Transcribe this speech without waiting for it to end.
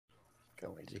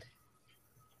Go, Angie.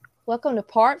 Welcome to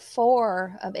part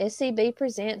 4 of SEB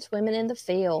Presents Women in the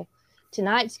Field.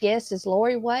 Tonight's guest is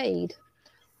Lori Wade.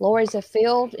 Lori's a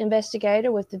field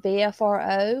investigator with the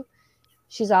BFRO.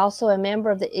 She's also a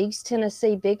member of the East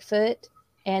Tennessee Bigfoot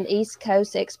and East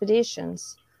Coast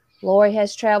Expeditions. Lori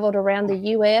has traveled around the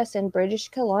U.S. and British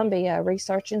Columbia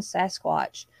researching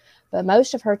Sasquatch, but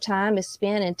most of her time is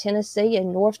spent in Tennessee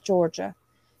and North Georgia.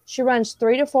 She runs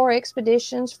 3 to 4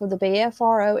 expeditions for the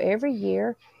BFRO every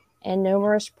year and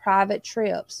numerous private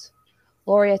trips.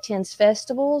 Lori attends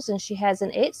festivals, and she has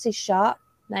an Etsy shop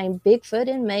named Bigfoot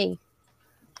and Me.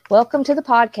 Welcome to the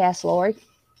podcast, Lori.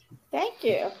 Thank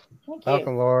you.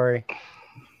 Welcome, Lori.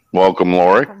 Welcome,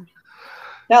 Lori.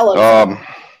 Hello.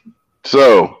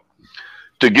 So,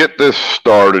 to get this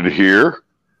started here,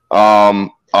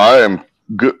 I am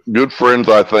good friends,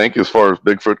 I think, as far as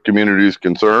Bigfoot community is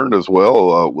concerned as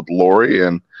well, with Lori.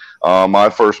 And I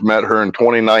first met her in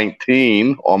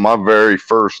 2019 on my very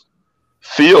first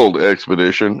field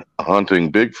expedition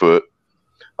hunting Bigfoot.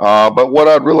 But what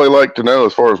I'd really like to know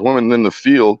as far as women in the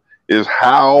field is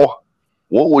what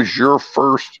was your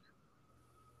first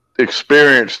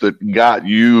experience that got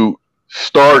you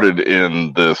started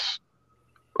in this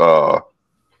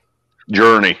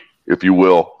journey, if you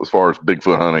will, as far as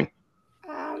Bigfoot hunting?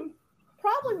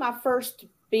 Probably my first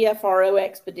BFRO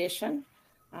expedition.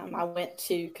 I went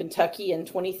to Kentucky in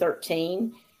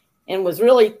 2013 and was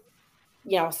really,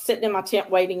 sitting in my tent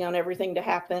waiting on everything to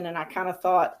happen. And I kind of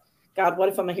thought, God, what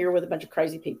if I'm here with a bunch of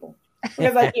crazy people?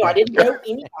 Because I didn't know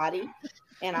anybody.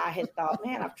 And I had thought,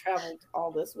 man, I've traveled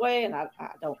all this way and I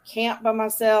don't camp by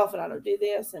myself and I don't do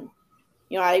this. And,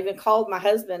 I even called my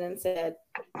husband and said,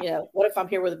 what if I'm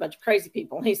here with a bunch of crazy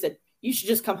people? And he said, you should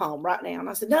just come home right now. And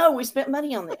I said, no, we spent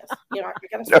money on this. I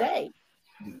got to stay.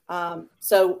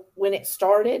 So when it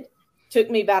started, took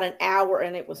me about an hour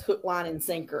and it was hook, line, and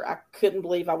sinker. I couldn't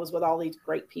believe I was with all these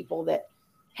great people that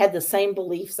had the same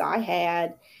beliefs I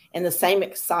had and the same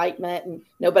excitement, and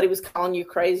nobody was calling you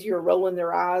crazy or rolling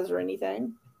their eyes or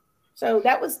anything. So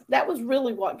that was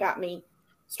really what got me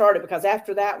started, because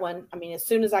after that one, as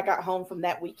soon as I got home from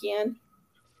that weekend,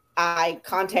 I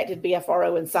contacted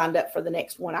BFRO and signed up for the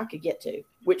next one I could get to,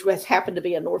 which happened to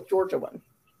be a North Georgia one.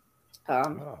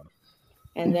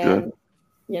 And then,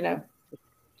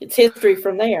 it's history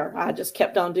from there. I just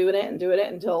kept on doing it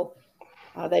until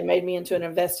they made me into an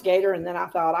investigator. And then I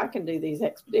thought I can do these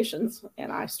expeditions,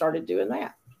 and I started doing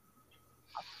that.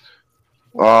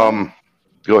 Go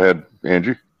ahead,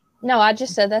 Angie. No, I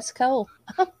just said that's cool.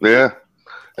 Yeah.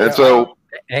 And so,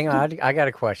 hang on, I got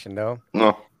a question though.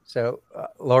 No. So,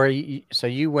 Lori, so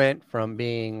you went from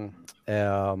being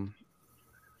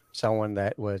someone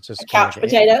that was just a couch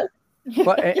potato.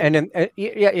 Well,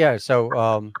 yeah.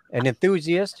 So, an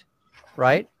enthusiast,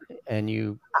 right? And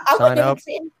you sign up. I wouldn't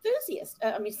say enthusiast.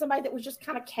 Somebody that was just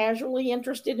kind of casually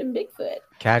interested in Bigfoot.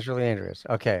 Casually interested.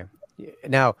 Okay.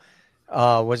 Now,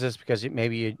 was this because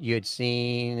maybe you had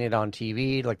seen it on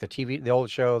TV, like the old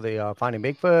show, the Finding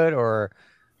Bigfoot, or?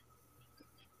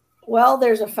 Well,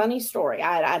 there's a funny story.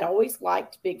 I'd always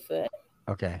liked Bigfoot.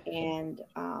 Okay. And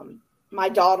my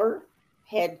daughter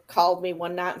had called me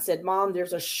one night and said, Mom,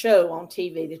 there's a show on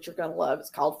TV that you're going to love. It's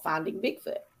called Finding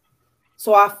Bigfoot.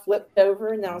 So I flipped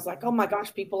over and then I was like, oh my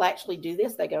gosh, people actually do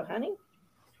this. They go hunting.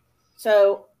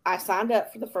 So I signed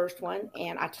up for the first one,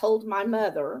 and I told my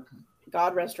mother,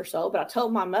 God rest her soul, but I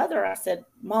told my mother, I said,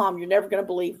 Mom, you're never going to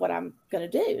believe what I'm going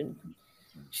to do. And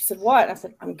she said, what? I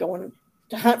said, I'm going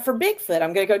to hunt for Bigfoot.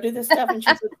 I'm going to go do this stuff. And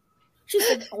she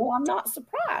said, well, I'm not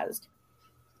surprised.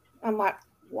 I'm like,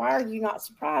 why are you not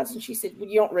surprised? And she said, well,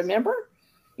 you don't remember?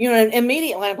 And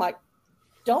immediately I'm like,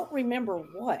 don't remember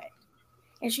what?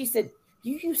 And she said,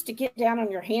 you used to get down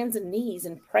on your hands and knees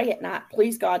and pray at night,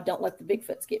 please God, don't let the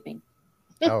Bigfoots get me.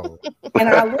 Oh. And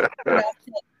I looked at her and I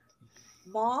said,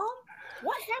 Mom,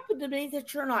 what happened to me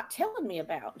that you're not telling me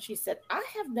about? And she said, I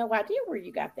have no idea where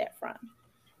you got that from.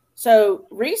 So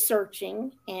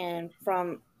researching, and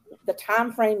from the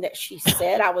time frame that she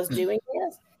said I was doing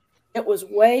this, it was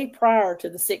way prior to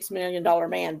the $6 Million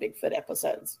Man Bigfoot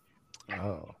episodes.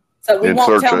 Oh. So we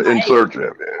won't tell in search of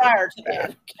it. Prior to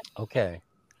that. Okay.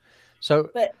 So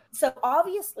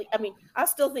obviously, I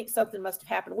still think something must have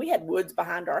happened. We had woods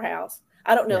behind our house.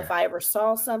 I don't know if I ever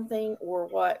saw something or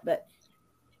what, but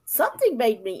something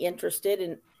made me interested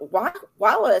in why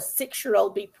would a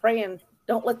 6-year-old be praying,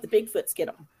 don't let the Bigfoots get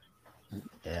them?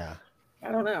 Yeah.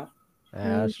 I don't know.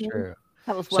 Yeah, that's true.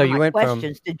 That was one of my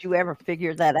questions. Did you ever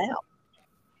figure that out?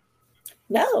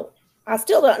 No, I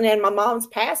still don't. And my mom's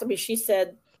passed. She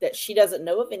said that she doesn't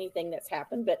know of anything that's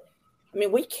happened, but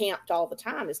we camped all the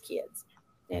time as kids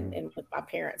and with my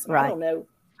parents. And right. I don't know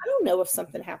I don't know if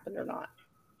something happened or not.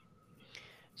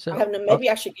 So I have no. Maybe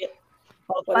I should get.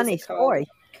 Funny story.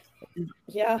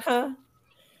 Yeah, huh?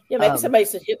 Yeah, maybe somebody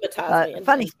should hypnotize me.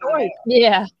 Funny story.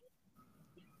 Yeah.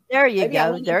 There you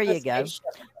go. There you go.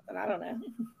 I don't know.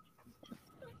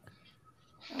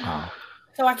 Wow.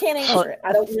 So I can't answer it.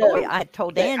 I don't know. I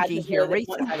told Angie here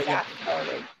recently. Once I got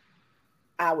started,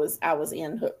 I was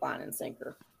in hook, line, and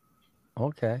sinker.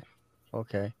 Okay.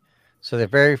 So the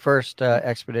very first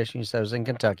expedition you said was in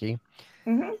Kentucky.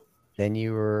 Mm-hmm. Then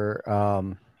you were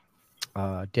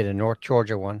did a North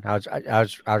Georgia one. I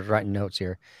was writing notes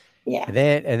here. Yeah.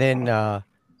 And then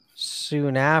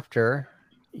soon after,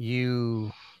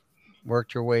 you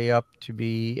worked your way up to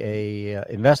be a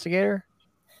investigator.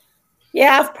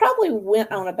 Yeah, I've probably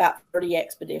went on about 30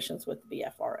 expeditions with the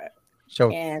BFRO. So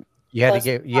and you had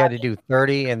to do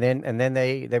 30, and then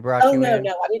they brought you in.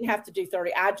 No, I didn't have to do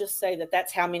 30. I just say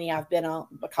that's how many I've been on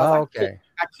because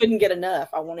I couldn't get enough.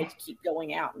 I wanted to keep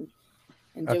going out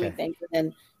and doing things.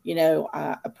 And then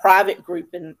a private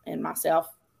group and myself.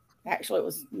 Actually, it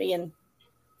was me and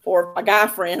 4 of my guy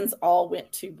friends all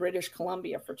went to British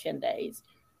Columbia for 10 days.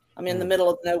 I'm in the middle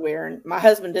of nowhere, and my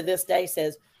husband to this day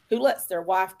says, "Who lets their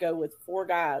wife go with 4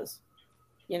 guys,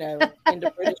 into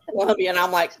British Columbia?" And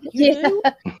I'm like, "You do?"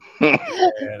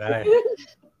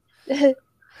 It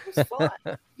was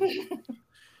fun.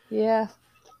 Yeah,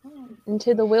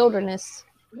 into the wilderness.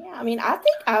 Yeah, I mean, I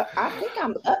think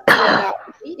I'm up to about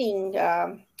leading.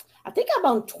 I think I'm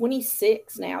on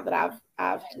 26 now that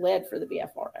I've led for the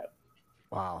BFRO.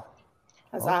 Wow.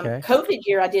 As COVID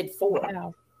year, I did 4.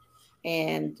 Wow.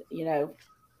 And,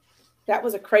 that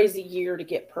was a crazy year to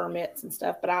get permits and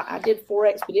stuff. But I did 4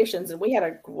 expeditions, and we had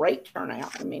a great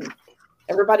turnout. I mean,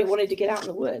 everybody wanted to get out in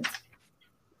the woods.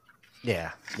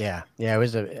 Yeah. It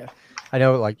was I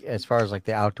know, like, as far as like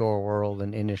the outdoor world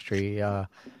and industry,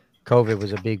 COVID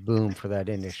was a big boom for that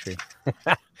industry.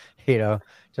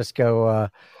 Just go,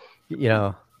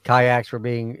 kayaks were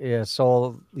being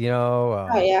sold,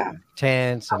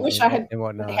 tents. I wish I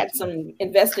had some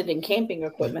invested in camping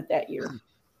equipment that year.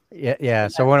 Yeah.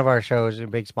 So one of our shows, a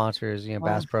big sponsor is,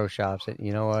 Bass Pro Shops. And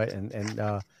you know what? And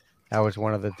that was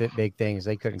one of the big things.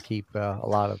 They couldn't keep a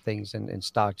lot of things in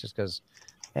stock just because,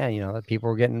 people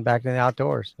were getting back in the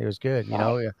outdoors. It was good.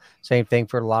 Same thing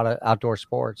for a lot of outdoor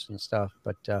sports and stuff.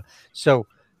 But so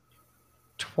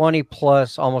 20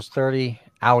 plus, almost 30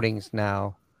 outings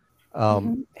now.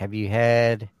 Have you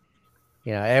had,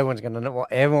 everyone's going to know,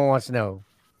 everyone wants to know,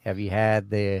 have you had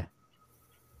the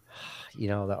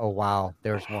oh, wow,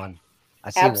 there's one.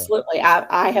 Absolutely.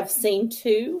 I have seen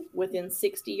 2 within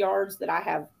 60 yards that I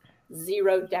have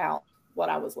zero doubt what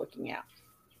I was looking at.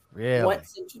 Really?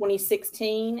 Once in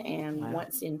 2016 and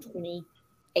once in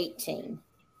 2018.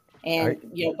 And,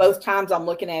 both times I'm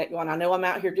looking at it going, I know I'm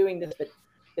out here doing this, but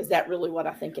is that really what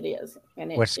I think it is?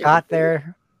 And was Scott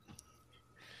there?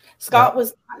 Scott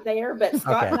was not there, but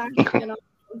Scott and I have been on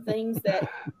some things that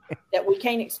we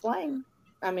can't explain.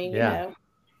 I mean,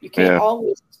 you can't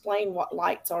always explain what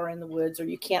lights are in the woods, or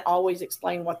you can't always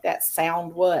explain what that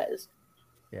sound was.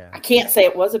 Yeah. I can't say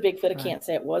it was a Bigfoot. I can't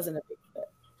say it wasn't a Bigfoot.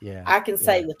 Yeah. I can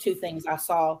say the 2 things I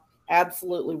saw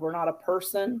absolutely were not a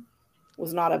person,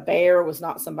 was not a bear, was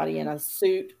not somebody in a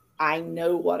suit. I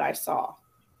know what I saw.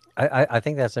 I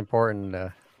think that's important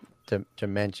to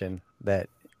mention that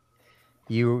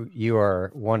you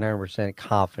are 100%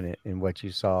 confident in what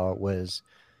you saw was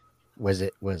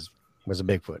a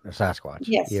Bigfoot, a Sasquatch.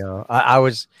 Yes. I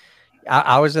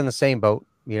was in the same boat,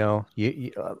 you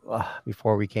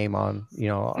before we came on,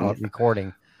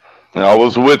 recording. I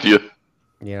was with you.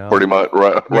 Pretty much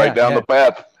right down the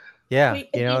path. Yeah.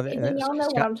 Y'all know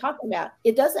what I'm talking about.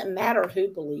 It doesn't matter who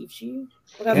believes you,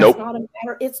 because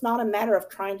it's not a matter of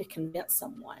trying to convince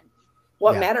someone.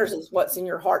 What matters is what's in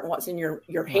your heart and what's in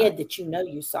your head that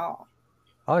you saw.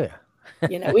 Oh yeah.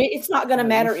 It's not going to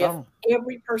matter if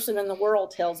every person in the world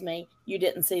tells me you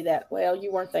didn't see that. Well,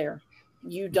 you weren't there.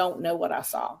 You don't know what I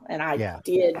saw. And I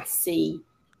did see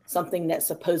something that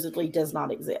supposedly does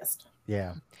not exist.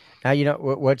 Yeah. Now,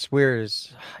 what's weird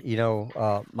is,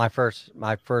 my first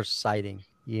sighting,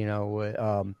 was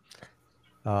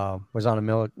on a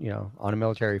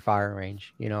military firing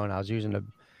range, and I was using a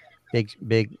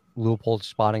big Leupold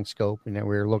spotting scope, and then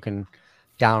we were looking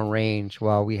downrange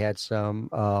while we had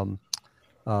some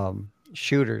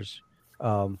shooters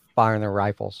firing their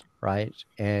rifles, right?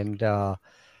 And so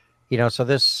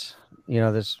this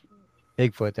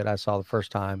Bigfoot that I saw the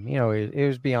first time, it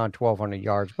was beyond 1,200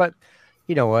 yards, but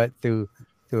you know what, through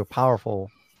a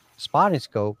powerful spotting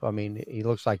scope, I mean, he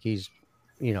looks like he's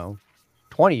 20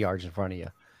 yards in front of you,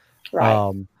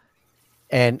 right?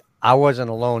 And I wasn't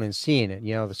alone in seeing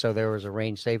it, so there was a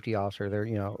range safety officer there,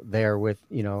 there with,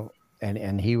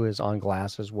 and he was on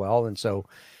glass as well. And so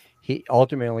he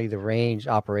ultimately, the range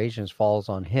operations falls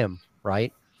on him.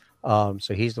 Right.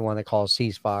 So he's the one that calls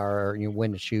ceasefire, or,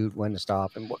 when to shoot, when to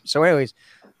stop. And so anyways,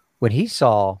 when he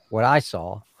saw what I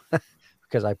saw,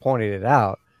 because I pointed it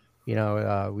out,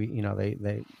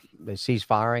 they ceased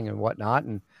firing and whatnot.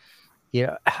 And,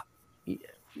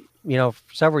 for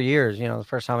several years, the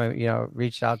first time I,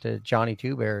 reached out to Johnny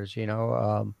Two Bears,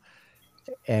 and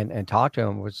talked to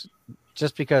him was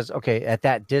just because, okay, at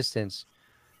that distance,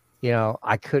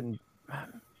 I couldn't,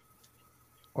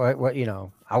 I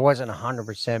wasn't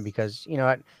 100% because,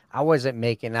 I wasn't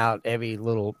making out every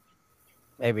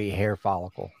hair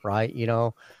follicle, right?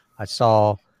 I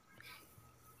saw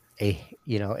a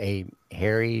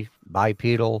hairy,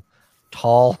 bipedal,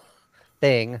 tall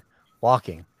thing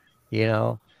walking, you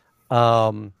know.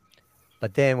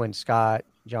 But then when Scott,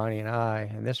 Johnny, and I,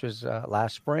 and this was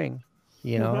last spring,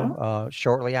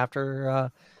 shortly after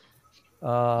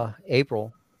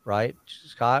April, right,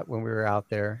 Scott, when we were out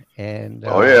there, and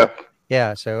so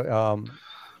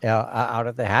out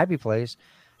at the Happy Place.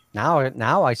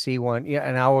 Now I see one,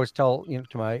 and I always tell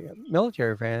to my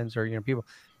military friends or people,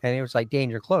 and it was like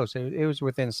danger close. It was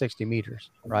within 60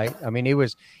 meters, right? I mean, it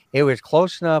was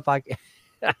close enough. I could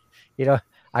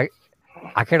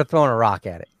have thrown a rock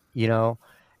at it,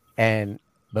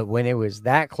 but when it was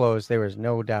that close, there was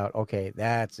no doubt. Okay,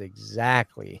 that's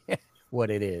exactly what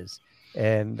it is,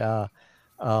 and I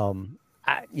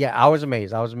was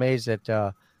amazed. I was amazed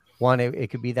that one, it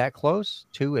could be that close.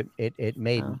 Two, it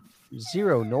made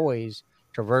zero noise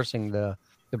traversing the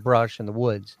brush and the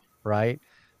woods, right?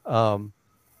 And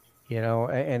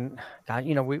God,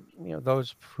 we,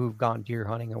 those who've gone deer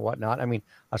hunting and whatnot. I mean,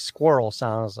 a squirrel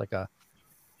sounds like a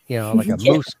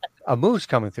moose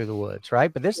coming through the woods,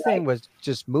 right? But this thing was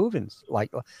just moving.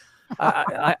 Like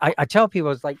I tell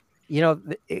people, it's like,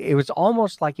 it was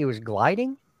almost like it was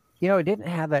gliding. It didn't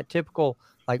have that typical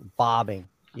like bobbing.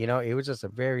 It was just a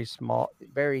very small,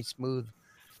 very smooth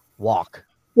walk.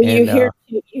 Well, you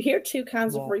hear two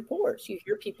kinds of reports. You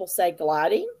hear people say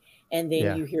gliding, and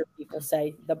then you hear people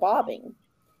say the bobbing.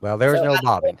 Well, there was no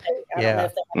bobbing. I don't know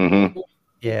if that two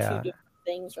different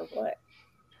things or what.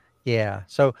 Yeah.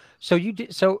 So you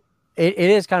did. So it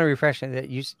is kind of refreshing that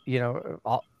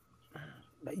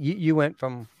you went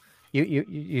from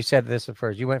you said this at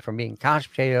first. You went from being couch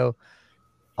potato,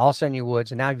 all of a sudden you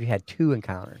woods, and now you had 2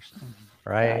 encounters,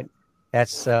 right?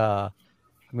 That's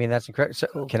that's incredible. So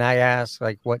cool. Can I ask,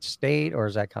 like, what state, or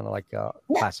is that kind of like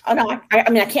classified? No, I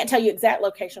mean, I can't tell you exact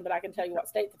location, but I can tell you what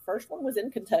state. The first one was in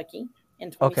Kentucky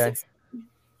in 2016. Okay.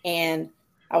 And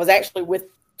I was actually with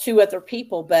 2 other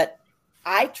people, but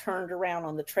I turned around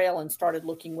on the trail and started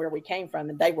looking where we came from,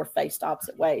 and they were faced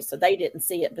opposite ways. So they didn't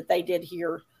see it, but they did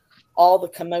hear all the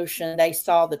commotion. They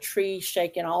saw the trees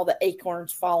shaking, all the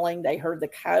acorns falling. They heard the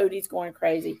coyotes going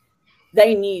crazy.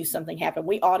 They knew something happened.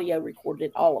 We audio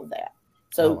recorded all of that.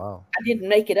 So I didn't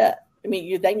make it up. I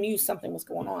mean, they knew something was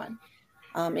going on.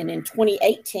 And in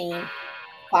 2018,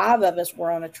 5 of us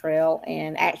were on a trail,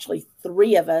 and actually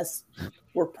 3 of us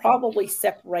were probably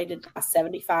separated by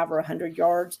 75 or 100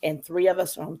 yards, and 3 of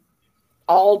us on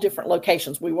all different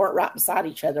locations. We weren't right beside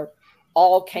each other.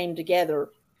 All came together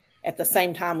at the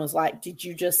same time. Was like, did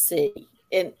you just see?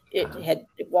 And it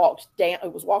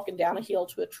was walking down a hill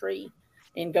to a tree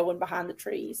and going behind the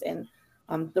trees. And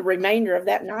the remainder of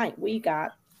that night, we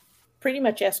got pretty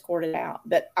much escorted out.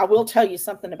 But I will tell you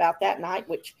something about that night,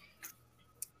 which,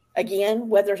 again,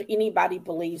 whether anybody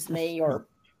believes me or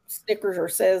stickers or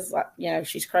says,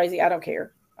 she's crazy, I don't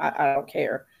care. I don't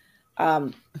care.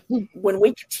 When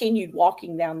we continued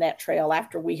walking down that trail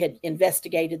after we had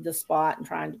investigated the spot and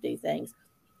trying to do things,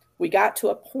 we got to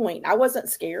a point. I wasn't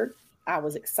scared. I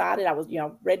was excited. I was,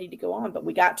 ready to go on. But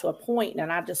we got to a point,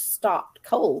 and I just stopped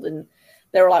cold. And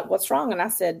they were like, "What's wrong?" And I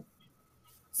said,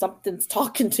 "Something's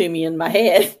talking to me in my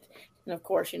head." And of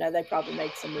course, they probably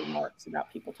made some remarks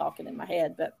about people talking in my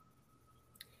head. But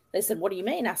they said, "What do you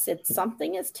mean?" I said,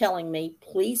 "Something is telling me,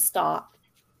 please stop.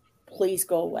 Please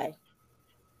go away."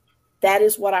 That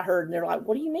is what I heard. And they're like,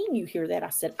 "What do you mean you hear that?" I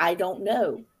said, "I don't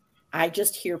know. I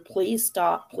just hear, please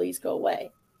stop, please go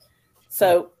away."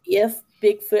 So if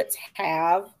Bigfoots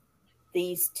have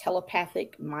these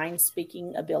telepathic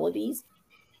mind-speaking abilities,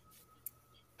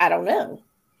 I don't know.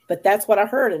 But that's what I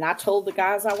heard. And I told the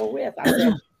guys I were with, I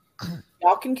said,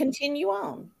 y'all can continue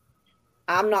on.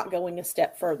 I'm not going a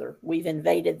step further. We've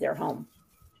invaded their home.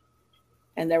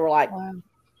 And they were like, wow.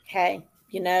 Hey,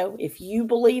 if you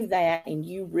believe that and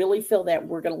you really feel that,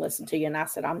 we're going to listen to you. And I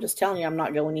said, I'm just telling you, I'm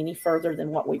not going any further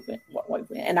than what we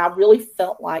went. And I really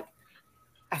felt like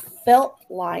I felt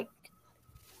like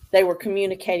they were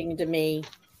communicating to me,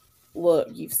 look,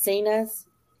 you've seen us.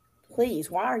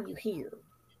 Please, why are you here?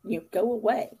 You go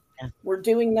away. Yeah. We're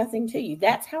doing nothing to you.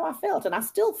 That's how I felt. And I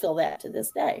still feel that to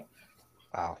this day.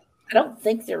 Wow. I don't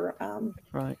think they're,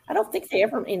 Right. I don't think they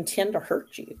ever intend to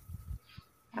hurt you.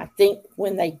 I think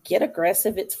when they get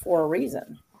aggressive, it's for a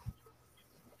reason.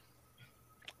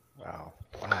 Wow.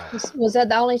 Wow. Was that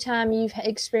the only time you've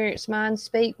experienced mind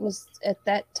speak? Was at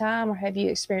that time, or have you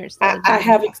experienced that again? I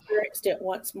have experienced it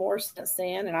once more since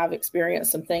then, and I've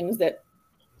experienced some things that,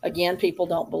 again, people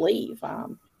don't believe.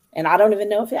 And I don't even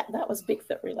know if that was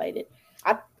Bigfoot related.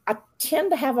 I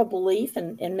tend to have a belief,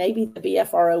 and maybe the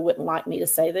BFRO wouldn't like me to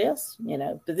say this,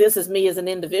 but this is me as an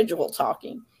individual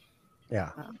talking. Yeah.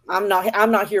 I'm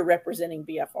not here representing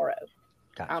BFRO.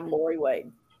 Gotcha. I'm Lori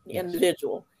Wade, the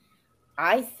individual.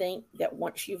 I think that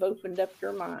once you've opened up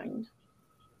your mind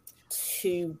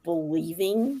to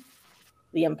believing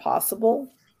the impossible,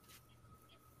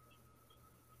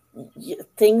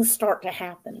 things start to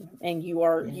happen, and you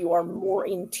are more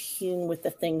in tune with the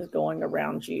things going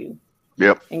around you.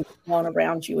 Yep. And going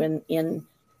around you. And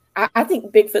I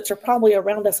think Bigfoots are probably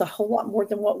around us a whole lot more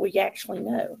than what we actually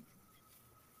know.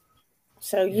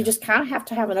 So you just kind of have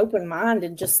to have an open mind,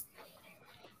 and just,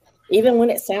 even when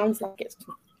it sounds like it's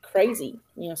crazy,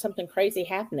 something crazy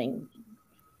happening,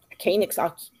 I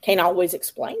can't always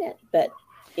explain it, but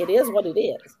it is what it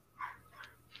is.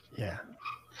 Yeah.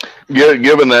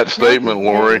 Given that statement,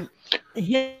 Lori,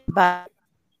 given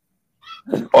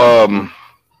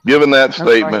that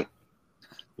statement,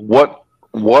 what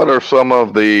are some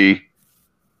of the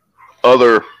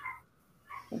other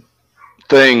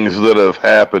things that have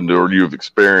happened or you've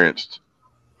experienced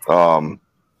with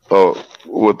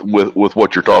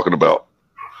what you're talking about?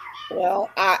 Well,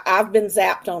 I've been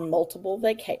zapped on multiple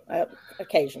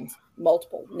occasions.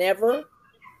 Multiple. Never.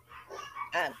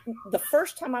 The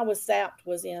first time I was zapped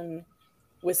was in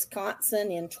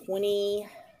Wisconsin in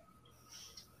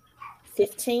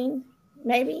 2015,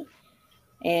 maybe.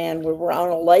 And we were on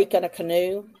a lake in a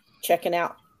canoe checking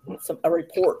out a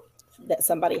report that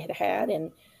somebody had.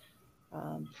 And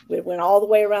we went all the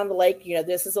way around the lake.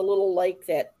 This is a little lake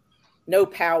that no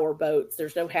power boats.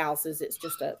 There's no houses. It's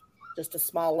just a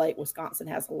small lake. Wisconsin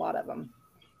has a lot of them.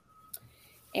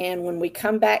 And when we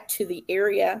come back to the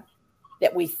area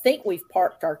that we think we've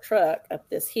parked our truck up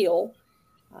this hill,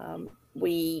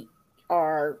 we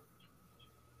are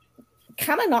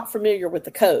kind of not familiar with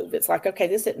the cove. It's like, okay,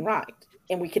 this isn't right.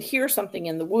 And we could hear something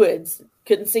in the woods.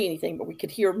 Couldn't see anything, but we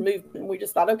could hear movement. We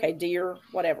just thought, okay, deer,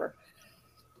 whatever.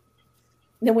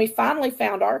 Then we finally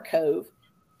found our cove,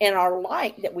 and our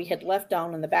light that we had left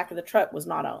on in the back of the truck was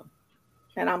not on.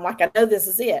 And I'm like, I know this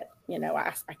is it.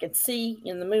 I can see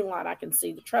in the moonlight, I can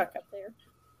see the truck up there.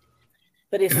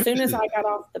 But as soon as I got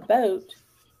off the boat,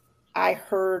 I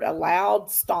heard a loud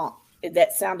stomp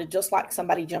that sounded just like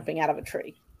somebody jumping out of a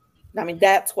tree. I mean,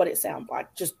 that's what it sounded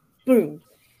like, just boom.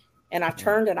 And I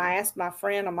turned and I asked my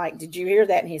friend, I'm like, did you hear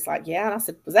that? And he's like, yeah. And I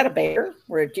said, was that a bear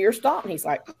or a deer stomp? And he's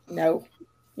like, no.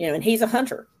 And he's a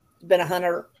hunter. He's been a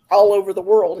hunter all over the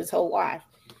world his whole life.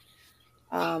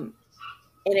 And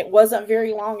it wasn't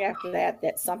very long after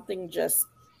that something just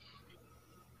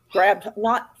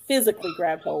not physically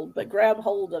grabbed hold, but grabbed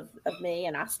hold of me.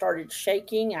 And I started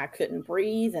shaking. I couldn't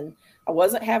breathe. And I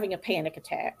wasn't having a panic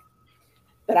attack,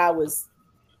 but I was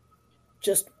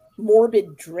just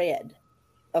morbid dread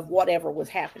of whatever was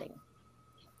happening.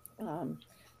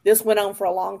 This went on for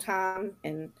a long time,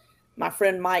 and my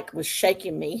friend Mike was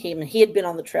shaking me. He had been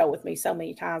on the trail with me so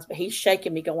many times, but he's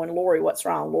shaking me going, Lori, what's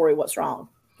wrong? Lori, what's wrong?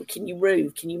 Can you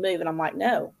move? Can you move? And I'm like,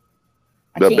 no.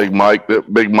 That Big Mike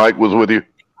was with you?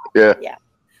 Yeah. Yeah.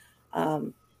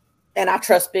 And I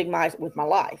trust Big Mike with my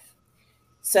life.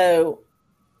 So,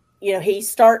 he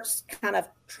starts kind of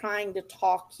trying to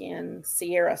talk in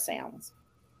Sierra sounds.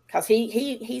 Because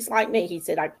he's like me. He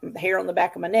said, the hair on the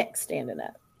back of my neck standing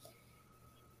up.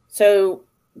 So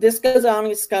this goes on,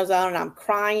 and I'm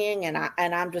crying, and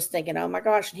I'm just thinking, oh my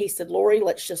gosh. And he said, Lori,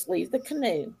 let's just leave the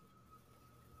canoe.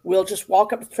 We'll just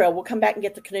walk up the trail. We'll come back and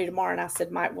get the canoe tomorrow. And I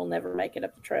said, Mike, we'll never make it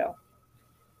up the trail.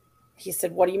 He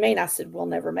said, what do you mean? I said, we'll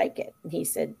never make it. And he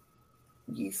said,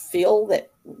 you feel that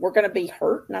we're going to be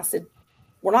hurt? And I said,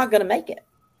 we're not going to make it.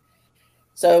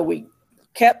 So he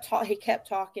kept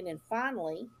talking, and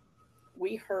finally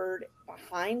we heard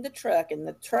behind the truck, and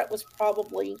the truck was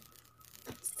probably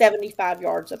 75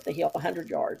 yards up the hill, 100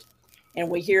 yards. And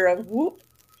we hear a whoop,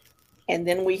 and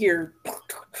then we hear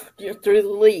through the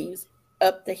leaves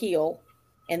up the hill,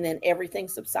 and then everything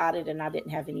subsided, and I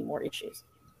didn't have any more issues.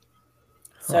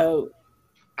 So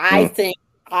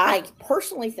I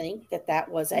personally think that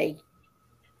was a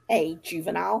a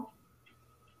juvenile.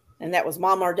 And that was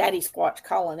Mama or Daddy Squatch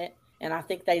calling it. And I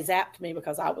think they zapped me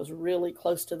because I was really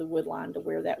close to the wood line to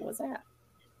where that was at.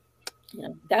 You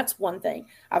know, that's one thing.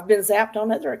 I've been zapped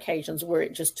on other occasions where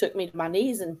it just took me to my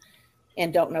knees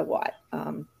and don't know what.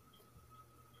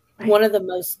 One of the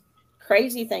most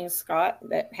crazy things, Scott,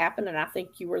 that happened, and I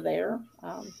think you were there,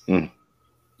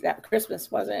 that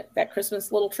Christmas, wasn't it? That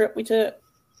Christmas little trip we took.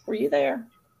 Were you there?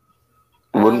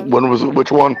 When was it?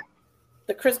 Which one?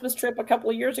 The Christmas trip a couple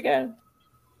of years ago.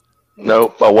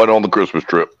 No, I went on the Christmas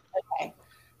trip. Okay.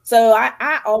 So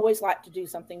I always like to do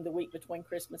something the week between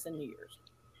Christmas and New Year's.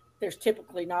 There's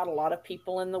typically not a lot of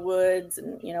people in the woods,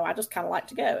 and, you know, I just kind of like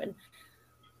to go. And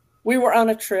we were on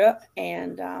a trip,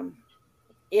 and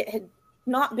it had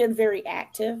not been very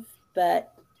active,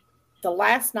 but the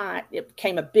last night it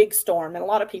became a big storm, and a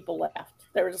lot of people left.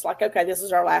 They were just like, okay, this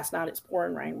is our last night. It's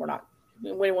pouring rain.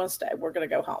 We want to stay. We're going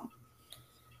to go home.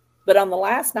 But on the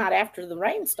last night after the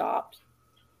rain stopped,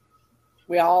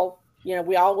 we all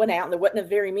went out, and there wasn't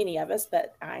very many of us,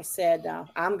 but I said,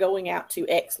 I'm going out to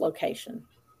X location.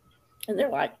 And they're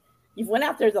like, you've went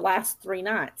out there the last 3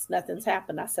 nights. Nothing's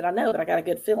happened. I said, I know, but I got a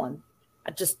good feeling.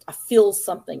 I feel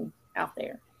something out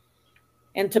there.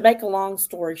 And to make a long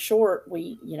story short,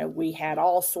 we had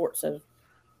all sorts of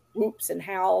whoops and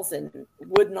howls and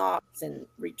wood knocks and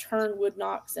return wood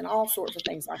knocks and all sorts of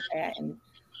things like that. And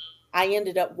I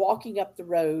ended up walking up the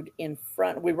road in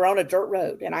front. We were on a dirt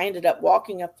road, and I ended up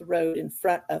walking up the road in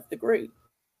front of the group.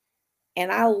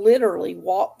 And I literally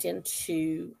walked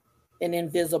into an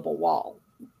invisible wall.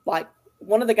 Like,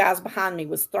 one of the guys behind me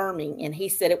was therming, and he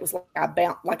said it was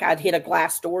like I'd hit a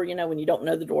glass door, you know, when you don't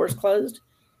know the door's closed.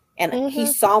 And he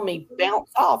saw me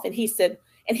bounce off, and he said,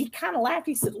 and he kind of laughed.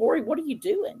 He said, Lori, what are you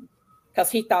doing?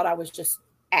 Because he thought I was just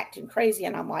acting crazy.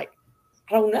 And I'm like,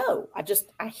 I don't know.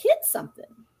 I hit something.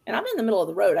 And I'm in the middle of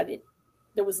the road.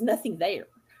 There was nothing there.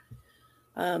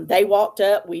 They walked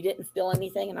up. We didn't feel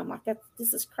anything. And I'm like,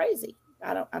 this is crazy.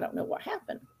 I don't know what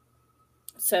happened.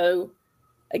 So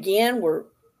again, we're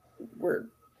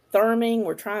therming.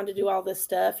 We're trying to do all this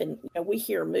stuff. And we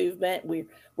hear movement.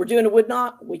 We're doing a wood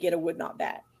knock. We get a wood knock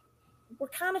back. We're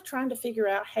kind of trying to figure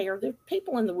out, hey, are there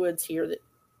people in the woods here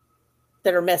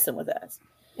that are messing with us?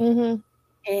 Mm-hmm.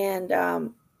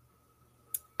 And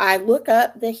I look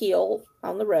up the hill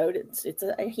on the road. It's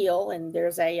a hill, and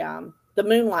there's the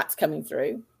moonlight's coming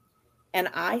through, and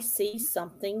I see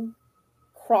something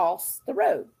cross the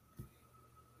road.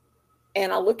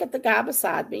 And I look at the guy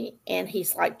beside me, and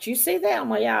he's like, "Did you see that?" I'm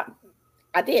like, "Yeah,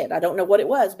 I did. I don't know what it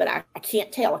was, but I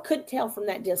can't tell. I couldn't tell from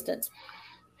that distance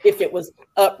if it was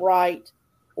upright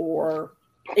or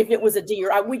if it was a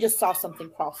deer. We just saw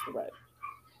something cross the road."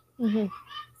 Mm-hmm.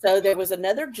 So there was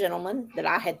another gentleman that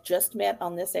I had just met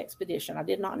on this expedition. I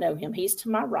did not know him. He's to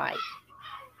my right.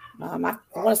 I want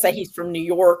to say he's from New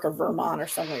York or Vermont or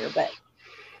somewhere, but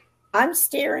I'm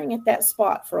staring at that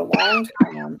spot for a long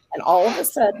time. And all of a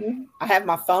sudden, I have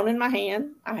my phone in my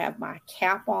hand. I have my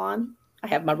cap on. I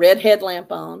have my red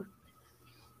headlamp on.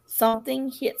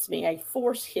 Something hits me. A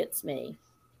force hits me,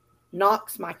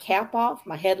 knocks my cap off,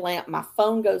 my headlamp, my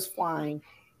phone goes flying.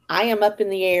 I am up in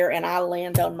the air, and I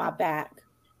land on my back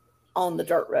on the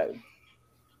dirt road.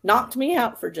 Knocked me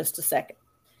out for just a second.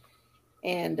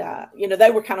 And,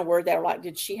 they were kind of worried. They were like,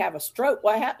 did she have a stroke?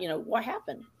 What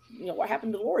happened? What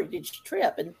happened to Lori? Did she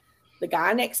trip? And the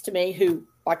guy next to me, who,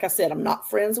 like I said, I'm not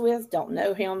friends with, don't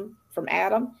know him from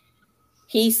Adam,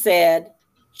 he said,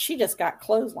 she just got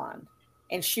clotheslined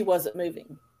and she wasn't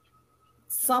moving.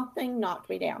 Something knocked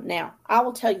me down. Now, I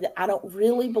will tell you that I don't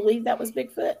really believe that was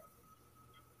Bigfoot.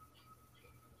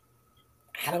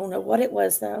 I don't know what it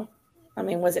was, though. I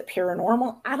mean, was it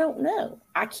paranormal? I don't know.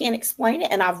 I can't explain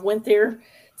it. And I've went there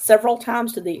several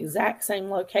times to the exact same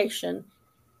location.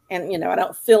 And, I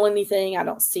don't feel anything. I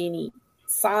don't see any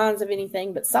signs of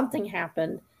anything. But something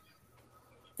happened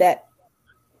that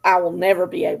I will never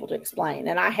be able to explain.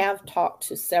 And I have talked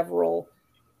to several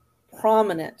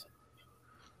prominent,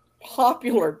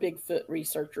 popular Bigfoot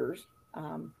researchers.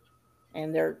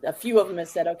 And a few of them have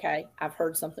said, okay, I've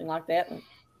heard something like that. And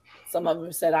some of them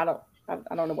have said, I don't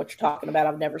know what you're talking about.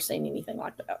 I've never seen anything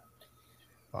like that.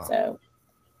 Wow. So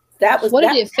that was. What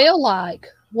did it feel like?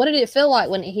 What did it feel like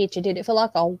when it hit you? Did it feel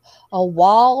like a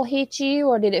wall hit you,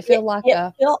 or did it feel like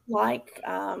it felt like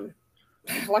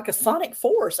a sonic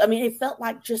force? I mean, it felt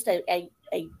like just a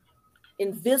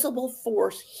invisible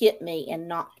force hit me and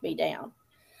knocked me down.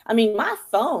 I mean, my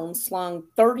phone slung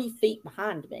 30 feet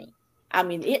behind me. I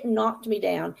mean, it knocked me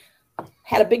down.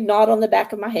 Had a big knot on the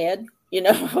back of my head.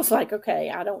 I was like, okay,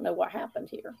 I don't know what happened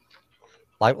here.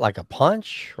 Like a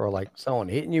punch, or like someone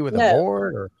hitting you with a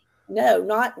board, or No,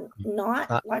 not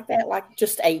like that. Like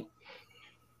just a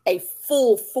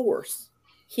full force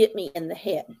hit me in the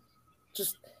head,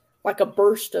 just like a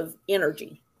burst of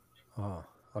energy. Oh,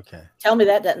 okay. Tell me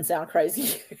that doesn't sound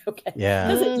crazy. Okay. Yeah.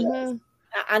 Because it does.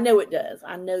 I know it does.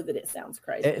 I know that it sounds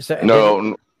crazy. It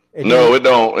don't. It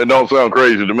don't sound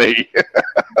crazy to me.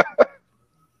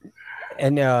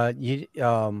 And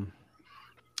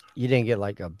you didn't get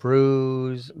like a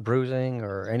bruising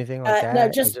or anything like that?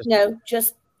 No,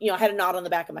 just I had a knot on the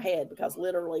back of my head because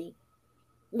literally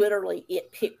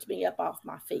it picked me up off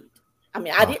my feet. I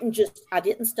mean, I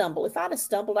didn't stumble. If I'd have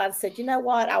stumbled, I'd have said, you know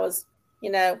what?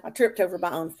 I tripped over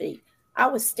my own feet. I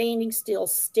was standing still,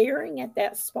 staring at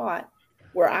that spot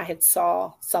where I had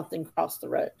saw something cross the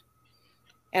road.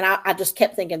 And I just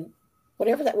kept thinking,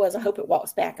 whatever that was, I hope it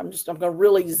walks back. I'm going to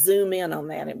really zoom in on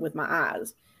that with my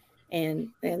eyes. And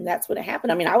that's what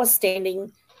happened. I mean, I was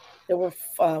standing, there were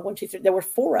 1, 2, 3, there were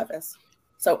 4 of us.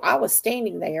 So I was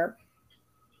standing there,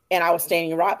 and I was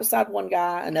standing right beside one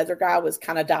guy. Another guy was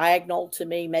kind of diagonal to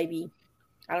me, maybe,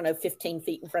 15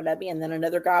 feet in front of me. And then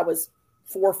another guy was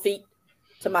 4 feet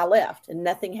to my left, and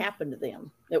nothing happened to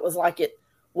them. It was like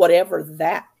whatever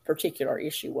that particular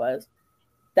issue was,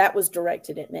 that was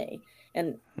directed at me.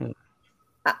 And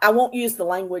I won't use the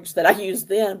language that I used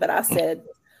then, but I said,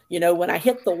 when I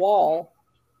hit the wall,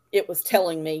 it was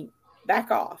telling me back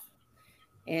off.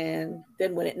 And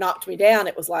then when it knocked me down,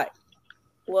 it was like,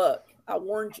 look, I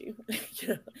warned you.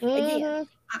 Again,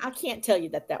 I can't tell you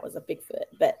that was a Bigfoot,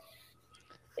 but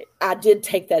I did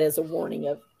take that as a warning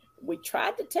of, we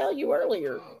tried to tell you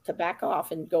earlier to back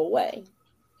off and go away.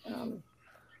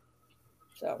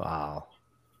 Wow.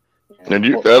 And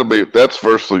that's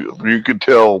firstly, you could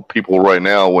tell people right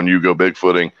now when you go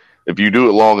Bigfooting, if you do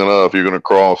it long enough, you're going to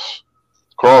cross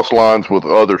lines with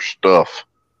other stuff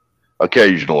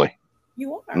occasionally.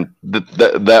 You are.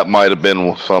 That might have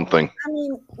been something. I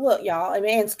mean, look, y'all. I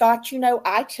mean, Scott,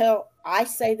 I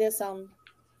say this on,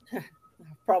 I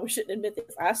probably shouldn't admit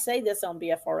this. I say this on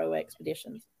BFRO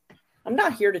expeditions. I'm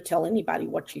not here to tell anybody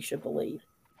what you should believe.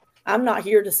 I'm not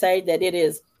here to say that it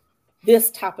is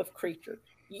this type of creature.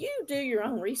 You do your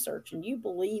own research and you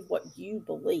believe what you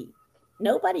believe.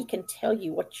 Nobody can tell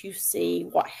you what you see,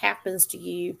 what happens to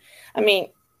you. I mean,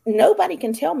 nobody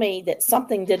can tell me that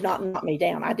something did not knock me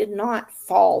down. I did not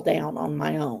fall down on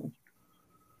my own.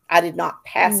 I did not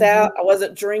pass out. I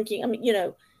wasn't drinking. I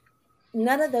mean,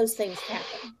 none of those things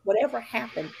happened. Whatever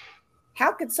happened,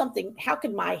 how could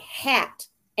my hat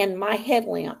and my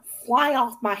headlamp fly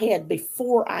off my head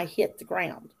before I hit the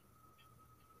ground?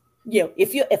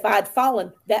 If I had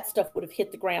fallen, that stuff would have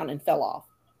hit the ground and fell off.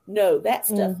 No, that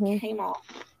stuff came off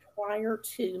prior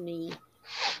to me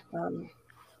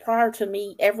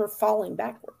ever falling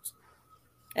backwards.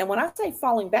 And when I say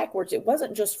falling backwards, it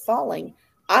wasn't just falling.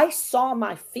 I saw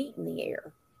my feet in the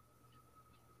air.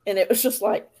 And it was just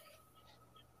like,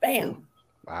 bam.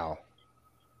 Wow.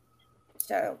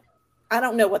 So I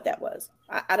don't know what that was.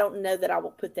 I don't know that I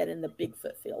will put that in the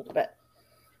Bigfoot field, but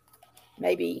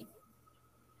maybe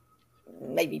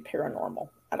paranormal.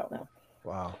 I don't know.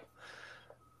 Wow.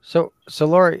 So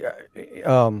Lori,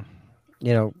 kind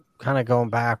of going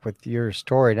back with your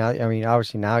story now. I mean,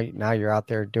 obviously now you're out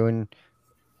there doing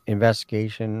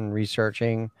investigation,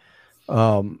 researching,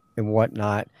 and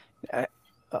whatnot.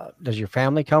 Does your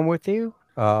family come with you?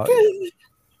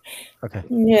 Okay.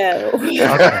 No.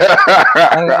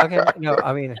 Okay. No,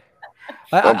 I mean,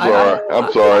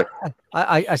 I'm sorry.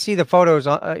 I see the photos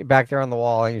back there on the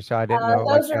wall, and so I didn't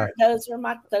know. Those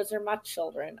are my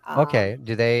children. Okay.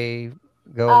 Do they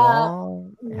go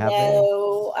along?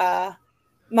 No.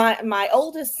 My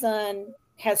oldest son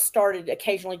has started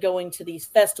occasionally going to these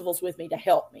festivals with me to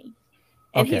help me.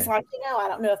 And he's like, I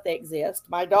don't know if they exist.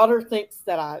 My daughter thinks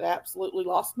that I've absolutely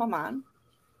lost my mind.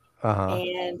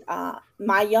 And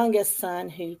my youngest son,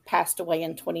 who passed away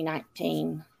in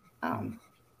 2019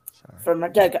 from a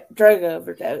drug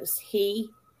overdose, he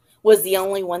was the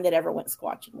only one that ever went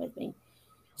squatching with me.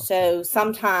 So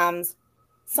sometimes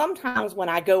when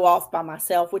I go off by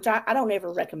myself, which I don't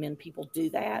ever recommend people do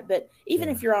that, but even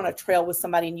if you're on a trail with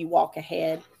somebody and you walk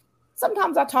ahead,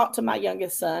 sometimes I talk to my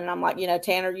youngest son and I'm like,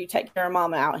 Tanner, you take care of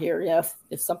mama out here.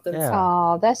 If something's.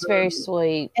 Oh, that's very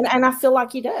sweet. And I feel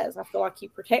like he does. I feel like he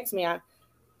protects me. I'm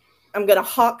going to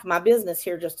hawk my business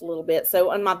here just a little bit.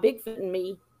 So on my Bigfoot and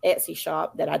Me Etsy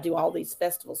shop that I do all these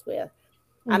festivals with,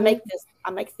 I make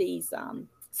these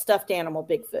stuffed animal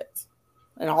Bigfoots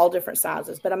in all different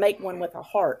sizes, but I make one with a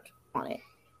heart on it.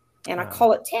 And I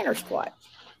call it Tanner Squatch.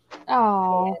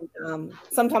 Oh. And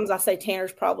sometimes I say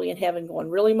Tanner's probably in heaven going,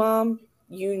 really, Mom?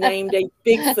 You named a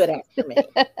Bigfoot after me.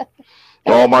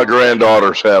 All my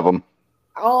granddaughters have them.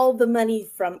 all the money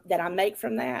that I make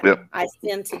from that, Yep. I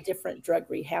send to different drug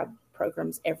rehab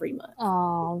programs every month.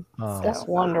 Oh, Oh. that's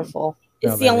wonderful.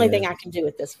 It's No, the that only is. thing I can do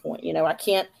at this point.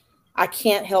 I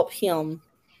can't help him,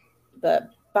 but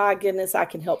by goodness, I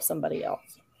can help somebody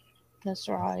else. That's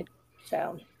right.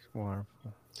 So, Wonderful.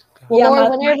 Well, yeah,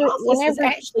 Lori, my office is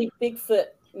actually Bigfoot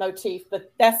motif,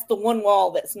 but that's the one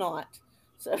wall that's not.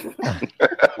 So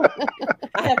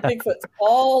I have Bigfoots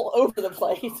all over the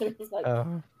place. And it's like,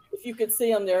 if you could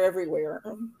see them, they're everywhere.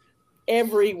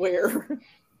 Everywhere.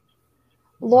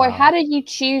 Lori, how do you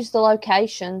choose the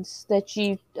locations that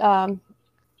you, do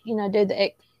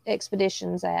the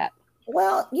expeditions at?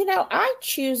 Well, I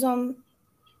choose them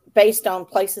based on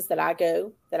places that I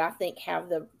go that I think have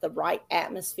the right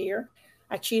atmosphere.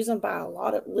 I choose them by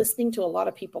listening to a lot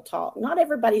of people talk. Not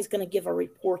everybody's going to give a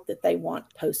report that they want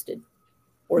posted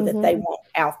or that they want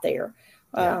out there.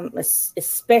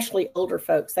 Especially older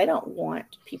folks, they don't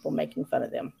want people making fun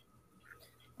of them.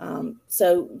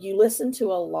 So you listen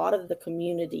to a lot of the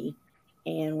community,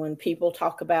 and when people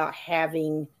talk about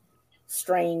having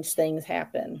strange things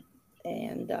happen,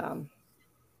 and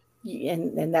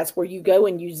that's where you go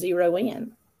and you zero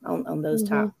in on those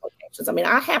type of locations. I mean,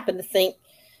 I happen to think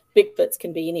Bigfoots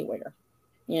can be anywhere,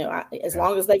 as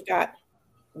long as they've got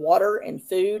water and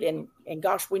food and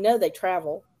gosh, we know they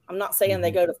travel. I'm not saying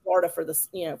they go to Florida for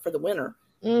the winter,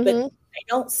 but they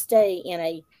don't stay in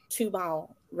a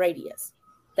 2-mile radius.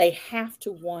 They have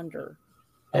to wander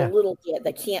a little bit.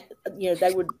 They can't,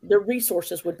 their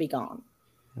resources would be gone.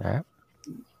 Yeah.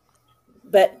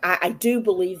 But I do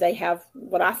believe they have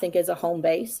what I think is a home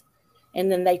base, and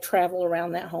then they travel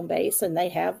around that home base, and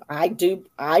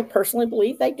I personally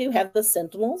believe they do have the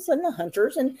sentinels and the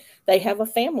hunters, and they have a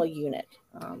family unit.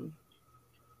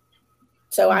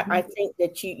 So I think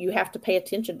that you have to pay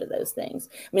attention to those things.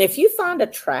 I mean, if you find a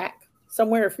track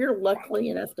somewhere, if you're lucky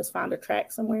enough to find a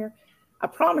track somewhere, I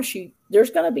promise you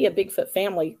there's going to be a Bigfoot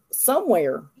family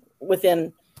somewhere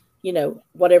within,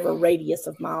 whatever radius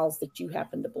of miles that you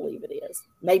happen to believe it is.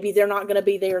 Maybe they're not going to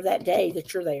be there that day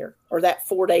that you're there, or that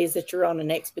 4 days that you're on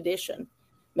an expedition.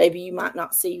 Maybe you might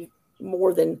not see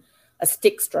more than a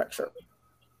stick structure.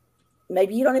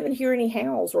 Maybe you don't even hear any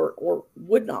howls or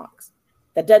wood knocks.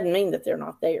 That doesn't mean that they're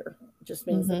not there. It just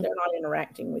means that they're not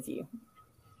interacting with you.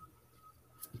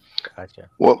 Gotcha.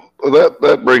 Well,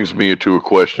 that brings me to a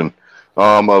question.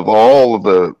 Of all of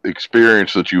the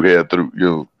experience that you had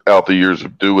through out the years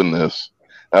of doing this,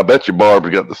 I bet you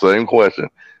Barb's got the same question.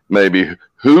 Maybe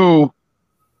who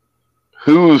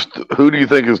do you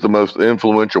think is the most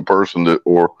influential person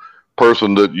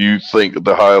that you think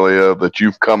the highly of that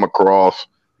you've come across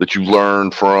that you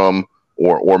learned from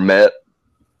or met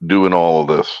doing all of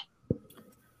this?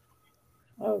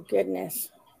 Oh goodness.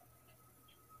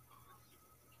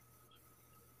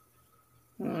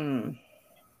 No,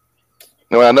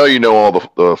 I know you know all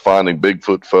the Finding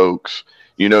Bigfoot folks.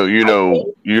 You know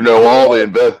all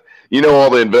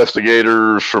the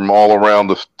investigators from all around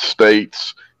the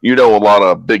states. You know a lot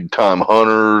of big time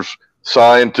hunters,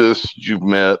 scientists you've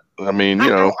met. I mean,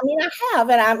 I have,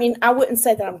 and I mean, I wouldn't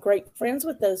say that I'm great friends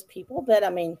with those people, but I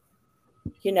mean,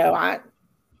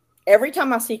 every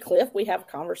time I see Cliff, we have a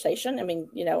conversation. I mean,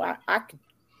 I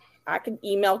could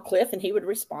email Cliff and he would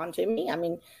respond to me. I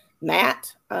mean,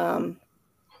 Matt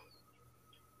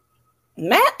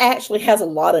actually has a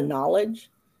lot of knowledge.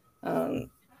 You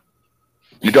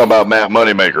talking about Matt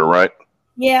Moneymaker, right?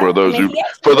 Yeah. For those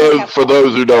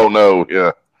who don't know,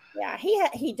 yeah. Yeah,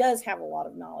 he does have a lot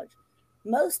of knowledge.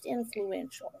 Most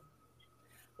influential.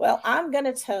 Well, I'm going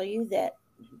to tell you that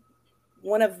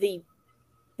one of the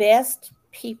best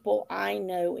people I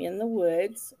know in the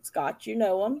woods, Scott, you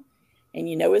know him, and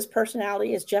you know his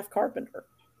personality, is Jeff Carpenter.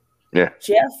 Yeah.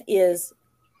 Jeff is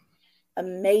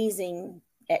amazing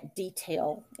at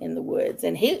detail in the woods,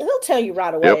 and he'll tell you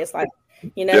right away. Yep. It's like,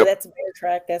 that's a bear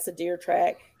track, that's a deer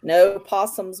track. No,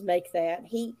 possums make that.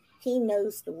 He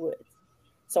knows the woods.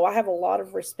 So I have a lot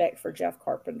of respect for Jeff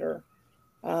Carpenter.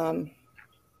 I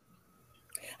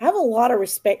have a lot of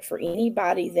respect for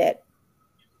anybody that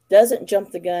doesn't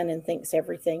jump the gun and thinks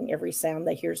every sound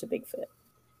they hear is a Bigfoot.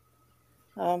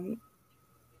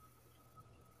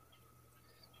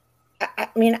 I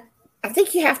mean, I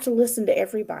think you have to listen to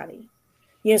everybody.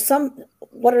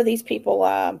 What are these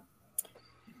people,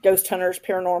 ghost hunters,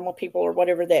 paranormal people, or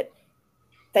whatever, that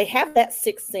they have that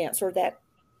sixth sense, or that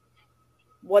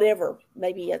whatever,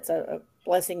 maybe it's a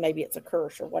blessing, maybe it's a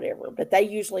curse or whatever, but they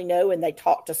usually know, and they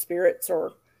talk to spirits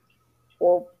or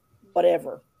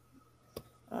whatever.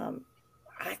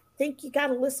 I think you got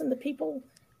to listen to people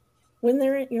when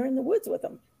you're in the woods with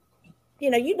them.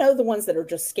 You know the ones that are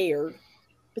just scared,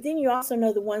 but then you also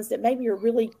know the ones that maybe are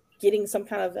really getting some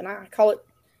kind of, and I call it,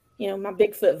 my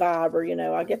Bigfoot vibe,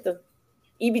 or, I get the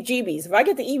EBGBs. If I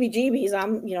get the EBGBs,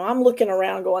 I'm looking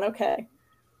around going, okay,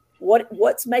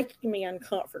 what's making me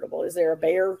uncomfortable? Is there a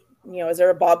bear? Is there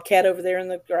a bobcat over there in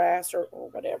the grass or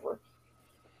whatever?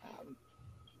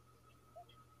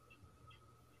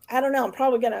 I don't know. I'm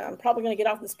probably gonna get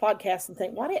off this podcast and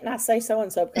think, why didn't I say so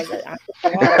and so? Because I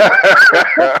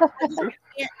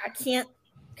can't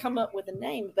come up with a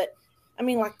name. But I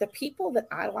mean, like the people that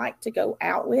I like to go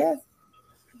out with,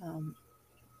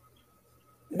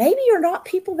 maybe you're not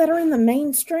people that are in the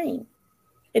mainstream.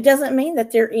 It doesn't mean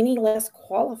that they're any less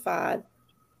qualified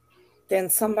than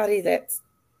somebody that's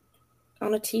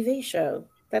on a TV show.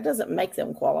 That doesn't make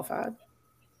them qualified.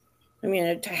 I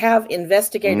mean, to have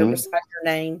investigator beside your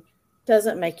name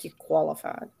doesn't make you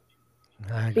qualified.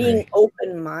 Being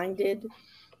open-minded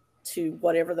to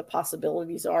whatever the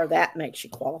possibilities are, that makes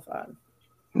you qualified.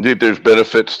 Indeed, there's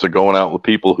benefits to going out with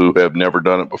people who have never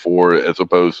done it before as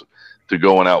opposed to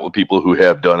going out with people who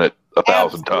have done it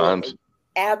 1,000 times.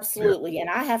 Absolutely. Yeah. And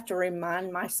I have to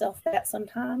remind myself that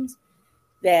sometimes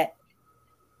that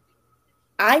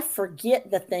I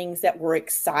forget the things that were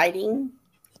exciting.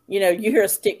 You hear a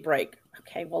stick break.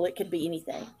 Okay, well, it could be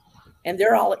anything. And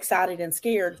they're all excited and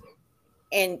scared.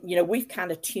 And, we've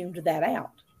kind of tuned that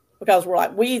out because we're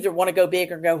like, we either want to go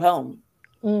big or go home.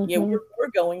 Mm-hmm. We're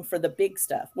going for the big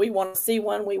stuff. We want to see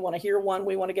one. We want to hear one.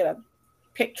 We want to get a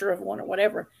picture of one or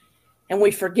whatever. And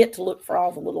we forget to look for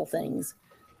all the little things.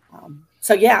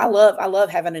 So, yeah, I love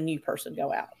having a new person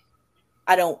go out.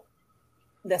 I don't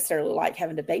necessarily like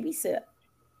having to babysit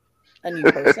a new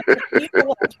person. You know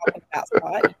what I'm talking about,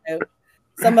 Scott.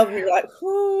 Some of them you're like,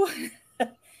 whoo.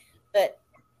 But,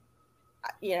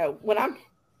 when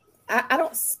I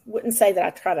wouldn't say that I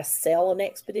try to sell an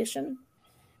expedition,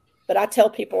 but I tell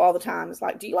people all the time, it's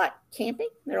like, do you like camping?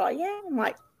 They're like, yeah. I'm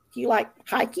like, do you like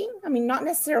hiking? I mean, not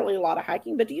necessarily a lot of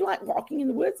hiking, but do you like walking in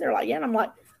the woods? They're like, yeah. And I'm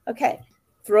like, okay,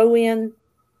 throw in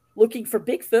looking for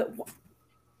Bigfoot.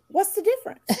 What's the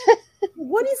difference?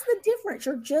 What is the difference?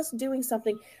 You're just doing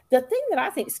something. The thing that I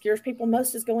think scares people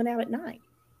most is going out at night.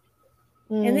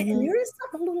 Mm-hmm. And there is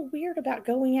something a little weird about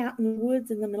going out in the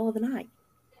woods in the middle of the night.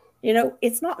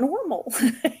 It's not normal.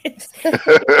 It's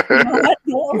not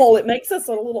normal. It makes us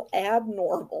a little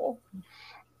abnormal.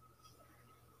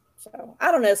 So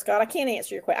I don't know, Scott. I can't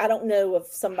answer your question. I don't know of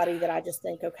somebody that I just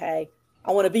think, okay,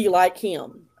 I want to be like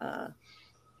him.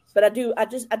 But I do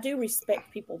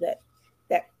respect people that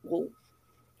will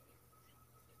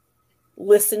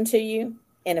listen to you.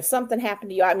 And if something happened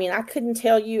to you, I mean, I couldn't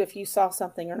tell you if you saw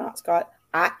something or not, Scott.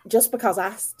 Just because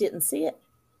I didn't see it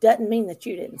doesn't mean that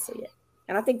you didn't see it.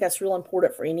 And I think that's real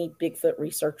important for any Bigfoot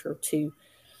researcher to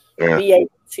be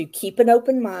able to keep an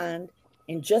open mind.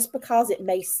 And just because it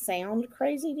may sound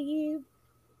crazy to you,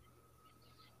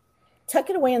 tuck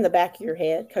it away in the back of your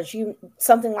head, because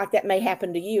something like that may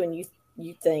happen to you, and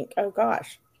you think, oh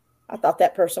gosh, I thought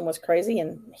that person was crazy,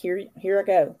 and here I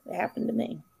go. It happened to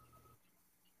me.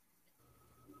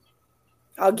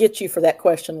 I'll get you for that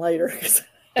question later. Because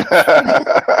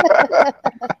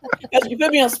you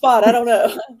put me on the spot. I don't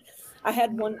know. I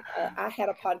had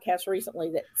a podcast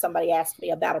recently that somebody asked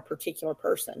me about a particular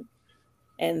person,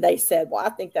 and they said, well, I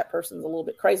think that person's a little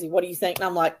bit crazy. What do you think? And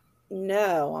I'm like,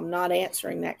 no, I'm not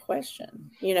answering that question.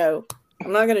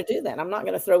 I'm not going to do that. I'm not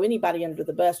going to throw anybody under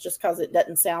the bus just because it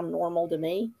doesn't sound normal to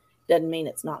me. Doesn't mean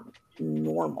it's not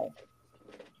normal.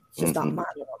 It's just not my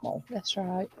normal. That's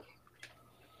right.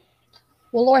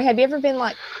 Well, Lori, have you ever been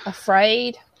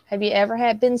afraid? Have you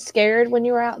ever been scared when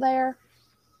you were out there?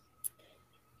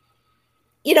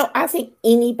 I think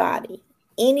anybody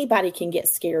can get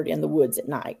scared in the woods at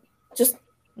night. Just,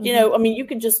 I mean, you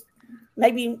can just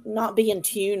maybe not be in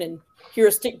tune and hear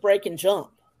a stick break and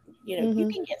jump. You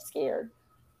can get scared.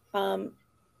 The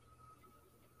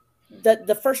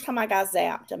first time I got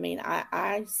zapped, I mean,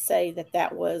 I say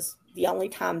that was the only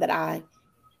time that I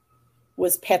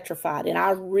was petrified. And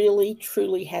I really,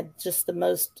 truly had just the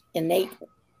most innate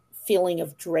feeling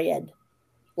of dread.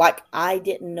 Like I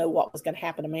didn't know what was going to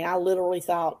happen to me. I literally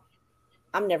thought,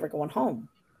 I'm never going home.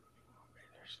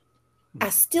 I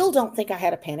still don't think I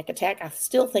had a panic attack. I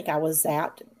still think I was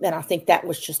zapped. And I think that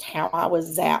was just how I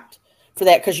was zapped for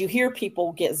that. Because you hear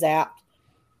people get zapped.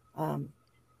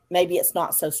 Maybe it's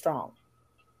not so strong.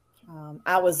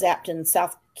 I was zapped in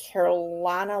South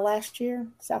Carolina last year.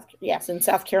 In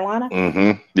South Carolina.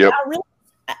 Mm-hmm. Yep.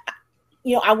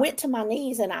 I went to my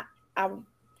knees and I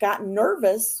got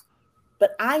nervous,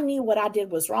 but I knew what I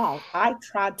did was wrong. I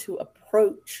tried to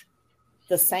approach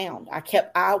the sound.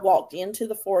 I walked into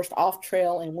the forest off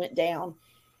trail and went down,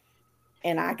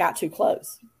 and I got too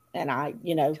close. And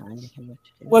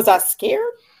was I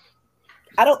scared?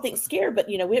 don't think scared, but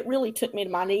it really took me to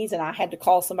my knees, and I had to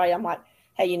call somebody. I'm like,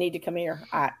 hey, you need to come here.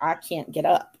 I can't get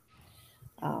up.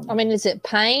 I mean, is it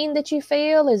pain that you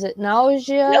feel? Is it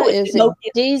nausea? No, is it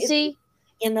dizzy?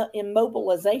 It's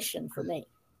immobilization for me,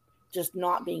 just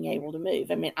not being able to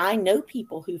move. I mean, I know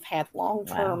people who've had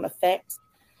long-term effects,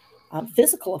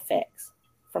 physical effects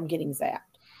from getting zapped.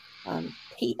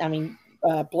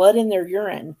 Blood in their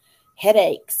urine,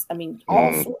 headaches. I mean,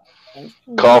 all sorts of things.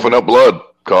 Coughing up blood.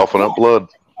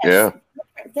 Yes,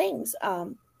 different things.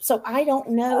 So I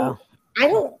don't know. I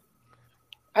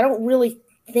don't really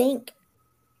think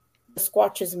the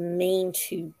Squatches mean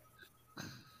to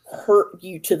hurt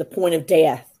you to the point of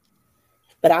death.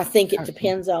 But I think it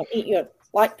depends on,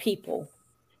 like people,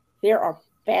 there are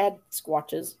bad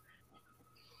Squatches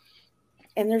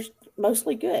and there's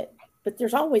mostly good, but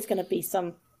there's always going to be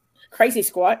some crazy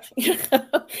Squatch.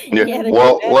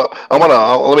 Well,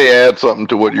 let me add something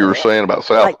to what you were saying about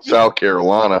South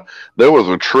Carolina. There was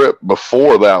a trip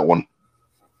before that one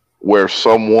where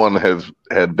someone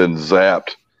had been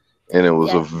zapped, and it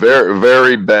was a very,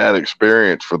 very bad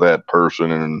experience for that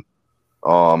person, and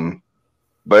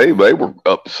they were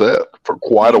upset for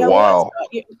quite a while.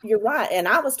 You're right, and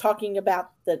I was talking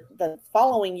about the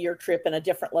following year trip in a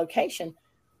different location,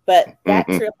 but that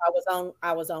trip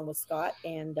I was on with Scott,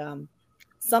 and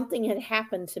something had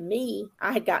happened to me.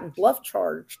 I had gotten bluff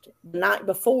charged the night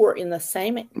before in the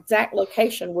same exact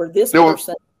location where this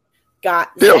person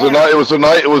got. Yeah, it was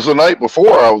the night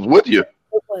before I was with you.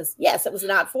 It was the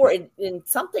night before, and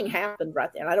something happened right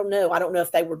there. And I don't know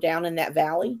if they were down in that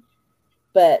valley,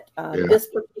 but this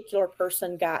particular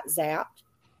person got zapped,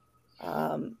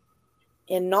 and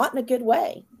not in a good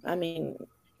way. I mean,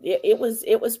 it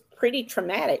was pretty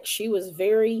traumatic. She was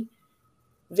very,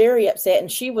 very upset,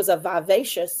 and she was a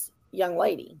vivacious young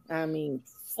lady. I mean,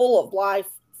 full of life,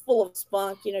 full of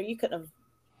spunk. You couldn't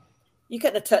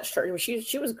have touched her. I mean,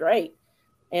 she was great,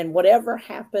 and whatever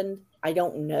happened, I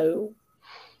don't know.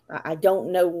 I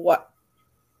don't know what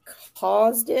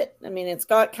caused it. I mean, and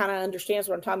Scott kind of understands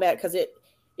what I'm talking about because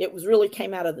it was really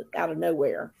came out of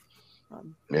nowhere.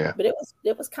 But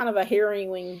it was kind of a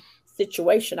harrowing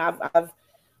situation.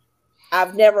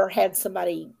 I've never had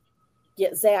somebody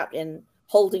get zapped and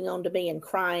holding on to me and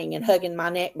crying and hugging my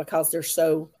neck because they're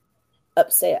so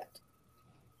upset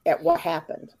at what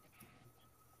happened.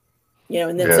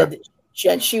 And then said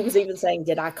that she was even saying,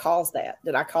 "Did I cause that?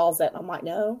 Did I cause that?" And I'm like,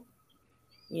 "No.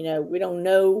 We don't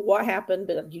know what happened,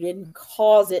 but you didn't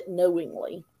cause it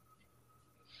knowingly."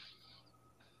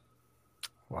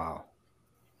 Wow.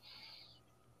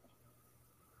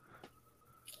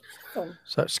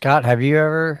 So Scott, have you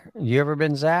ever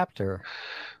been zapped or?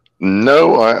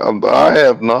 No, I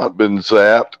have not been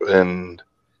zapped, and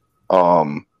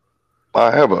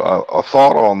I have a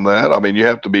thought on that. I mean, you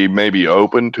have to be maybe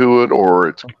open to it,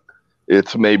 or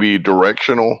it's maybe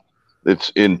directional.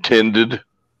 It's intended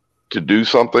to do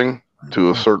something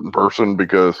to a certain person,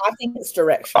 because I think it's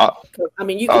directional. I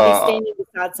mean, you could be standing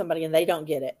beside somebody and they don't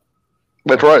get it.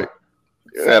 That's right.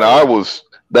 And I was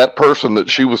that person that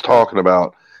she was talking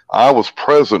about. I was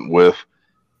present with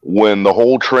when the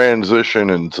whole transition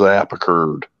and zap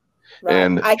occurred. Right.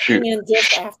 And I came in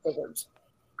just afterwards.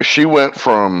 She went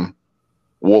from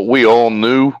what we all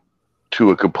knew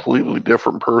to a completely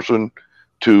different person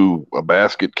to a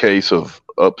basket case of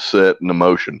upset and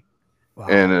emotion. Wow.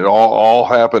 And it all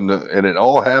happened, and it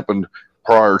all happened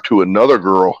prior to another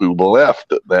girl who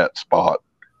left at that spot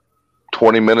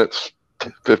 20 minutes,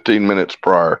 15 minutes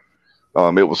prior.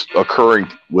 It was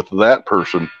occurring with that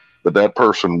person, but that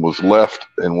person was left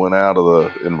and went out of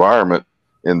the environment,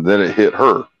 and then it hit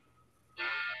her.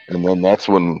 And then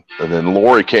then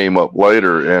Lori came up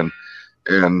later, and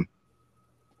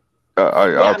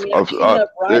as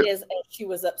she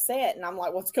was upset, and I'm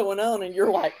like, "What's going on?" And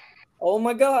you're like, "Oh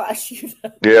my gosh!"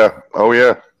 Yeah. Oh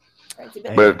yeah.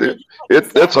 But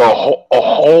it's a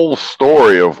whole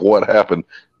story of what happened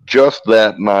just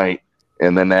that night,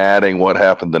 and then adding what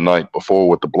happened the night before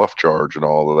with the bluff charge and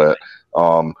all of that.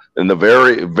 In the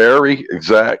very, very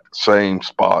exact same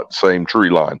spot, same tree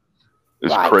line.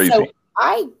 It's crazy. So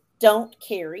I don't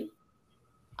carry.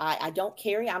 I don't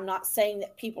carry. I'm not saying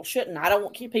that people shouldn't. I don't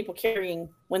want people carrying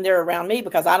when they're around me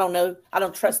because I don't know. I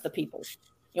don't trust the people.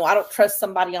 I don't trust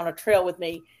somebody on a trail with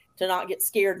me to not get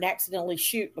scared and accidentally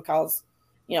shoot because,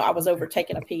 I was over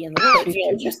taking a pee in the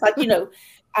woods. Just like,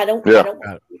 I don't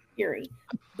want to carry.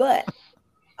 But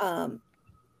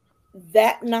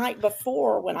that night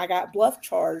before when I got bluff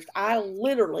charged, I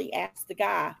literally asked the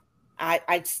guy,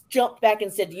 I jumped back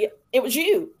and said, "It was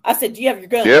you." I said, "Do you have your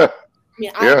gun?" Yeah.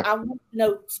 I want to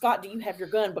know, Scott, do you have your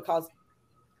gun? Because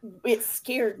it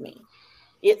scared me.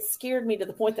 it scared me to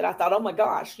the point that I thought, oh my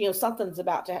gosh, something's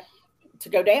about to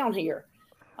go down here.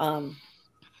 And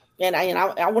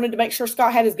I wanted to make sure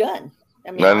Scott had his gun.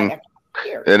 I mean,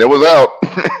 and it was out.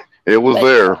 It was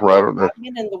there. Right. I've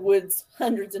been in the woods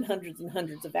hundreds and hundreds and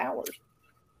hundreds of hours,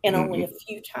 and only a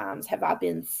few times have I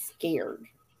been scared.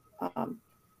 After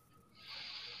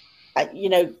I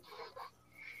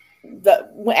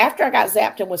got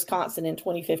zapped in Wisconsin in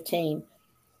 2015,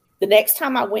 the next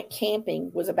time I went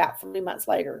camping was about 3 months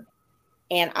later,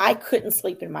 and I couldn't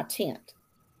sleep in my tent.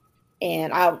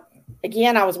 And I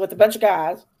was with a bunch of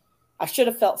guys. I should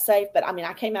have felt safe, but I mean,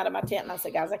 I came out of my tent and I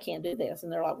said, guys, I can't do this.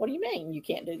 And they're like, what do you mean you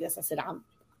can't do this? I said,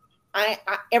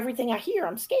 everything I hear,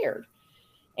 I'm scared.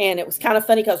 And it was kind of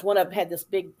funny because one of them had this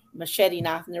big machete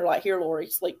knife, and they're like, here, Lori,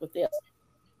 sleep with this.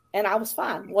 And I was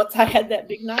fine. Once I had that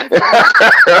big knife,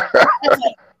 I was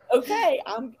like, okay,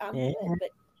 I'm good. But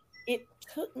it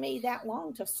took me that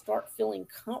long to start feeling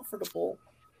comfortable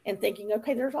and thinking,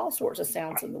 okay, there's all sorts of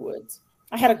sounds in the woods.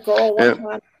 I had a girl one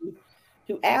time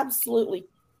who absolutely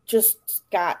just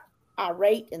got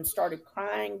irate and started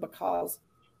crying because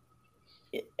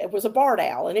it was a barred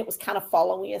owl, and it was kind of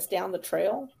following us down the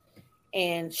trail.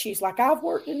 And she's like, I've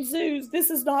worked in zoos. This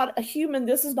is not a human.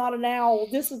 This is not an owl.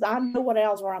 I know what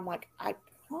owls are. I'm like, I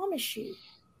promise you,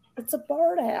 it's a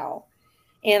barred owl.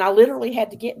 And I literally had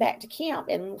to get back to camp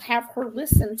and have her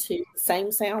listen to the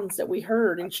same sounds that we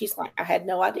heard. And she's like, I had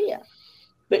no idea.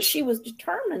 But she was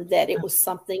determined that it was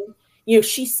something,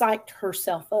 she psyched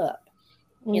herself up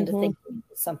into thinking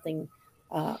something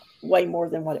way more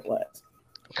than what it was.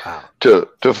 Wow.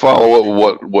 To follow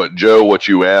up what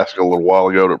you asked a little while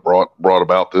ago that brought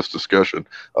about this discussion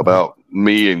about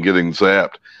me and getting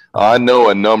zapped. I know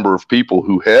a number of people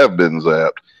who have been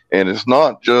zapped, and it's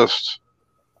not just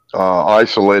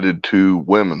isolated to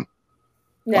women.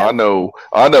 No.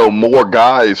 I know more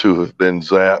guys who have been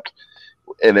zapped,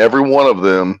 and every one of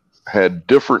them had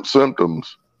different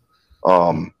symptoms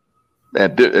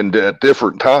at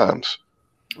different times.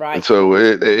 Right. And so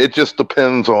it just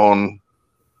depends on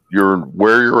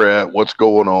where you're at, what's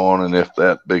going on, and if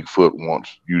that Bigfoot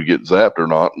wants you to get zapped or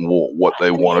not, and what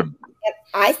they wanted.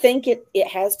 I think it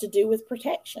has to do with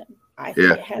protection. I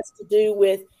think it has to do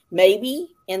with maybe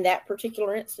in that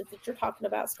particular instance that you're talking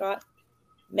about, Scott,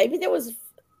 maybe there was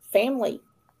family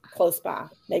close by.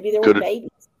 Maybe there were babies.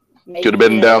 Could have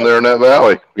been down there in that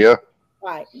valley. Yeah.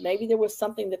 Right. Maybe there was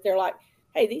something that they're like,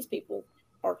 hey, these people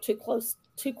are too close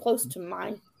to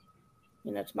my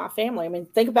to my family. I mean,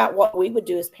 think about what we would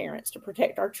do as parents to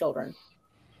protect our children.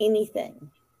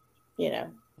 Anything, Yeah.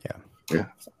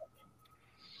 So.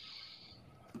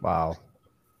 Wow.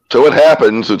 So it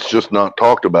happens. It's just not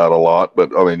talked about a lot.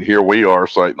 But I mean, here we are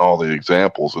citing all the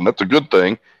examples, and that's a good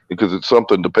thing because it's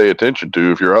something to pay attention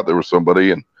to. If you're out there with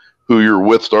somebody and who you're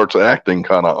with starts acting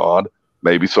kind of odd,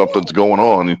 maybe something's going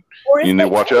on. You need to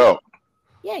watch out.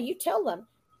 Yeah, you tell them.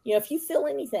 If you feel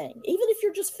anything, even if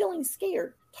you're just feeling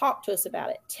scared, talk to us about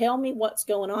it. Tell me what's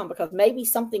going on, because maybe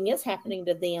something is happening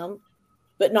to them,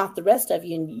 but not the rest of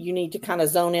you. And you need to kind of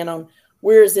zone in on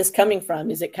where is this coming from?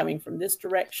 Is it coming from this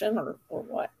direction or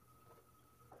what?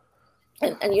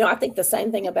 And I think the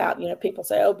same thing about, people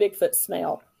say, oh, Bigfoot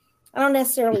smell. I don't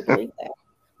necessarily believe that,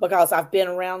 because I've been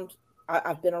around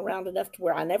enough to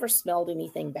where I never smelled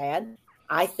anything bad.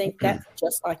 I think that's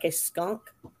just like a skunk.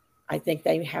 I think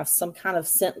they have some kind of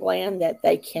scent gland that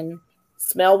they can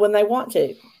smell when they want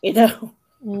to, Yeah.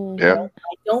 I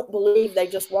don't believe they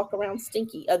just walk around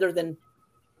stinky other than,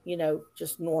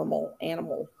 just normal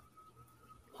animal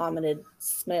hominid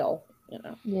smell,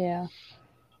 Yeah.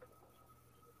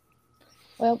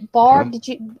 Well, Barb,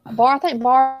 I think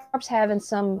Barb's having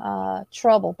some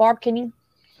trouble. Barb, can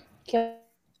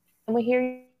we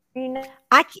hear you now?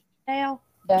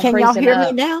 Can y'all hear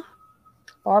me now?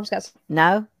 Barb's got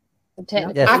some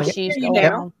technical issues going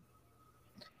on.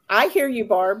 I hear you,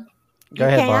 Barb. Go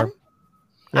ahead, Barb.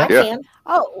 I can.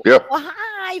 Oh, yep. Well,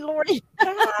 hi, Lordy.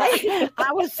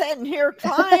 I was sitting here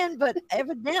trying, but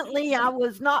evidently I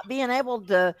was not being able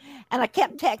to, and I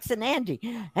kept texting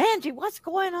Angie, what's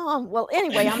going on? Well,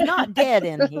 anyway, I'm not dead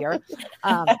in here.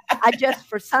 I just,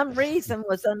 for some reason,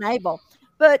 was unable.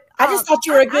 But I just thought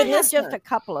you were a good listener. listener. Just a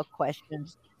couple of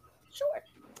questions. Sure.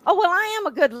 Oh, well, I am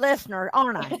a good listener,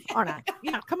 aren't I?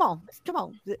 Come on.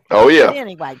 Oh, yeah. But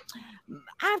anyway,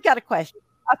 I've got a question.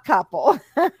 A couple.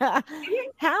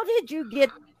 How did you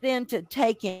get into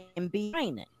taking bee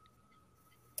training?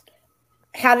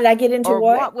 How did I get into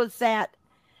what was that?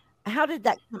 How did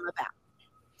that come about?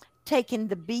 Taking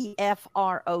the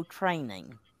BFRO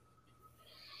training.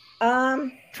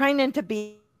 Training to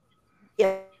be.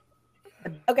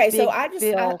 Okay, so I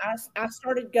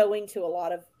started going to a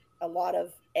lot of a lot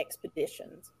of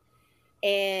expeditions.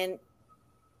 And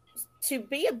to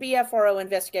be a BFRO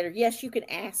investigator, yes, you can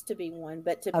ask to be one,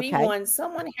 but to be one,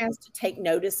 someone has to take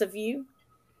notice of you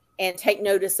and take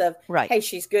notice of, hey,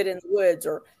 she's good in the woods,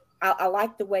 or I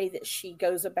like the way that she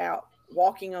goes about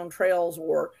walking on trails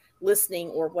or listening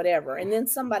or whatever. And then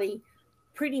somebody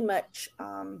pretty much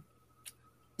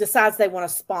decides they want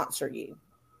to sponsor you,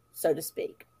 so to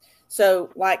speak. So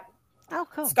like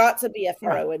Scott's a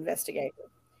BFRO investigator.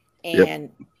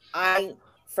 And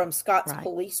from Scott's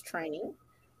police training,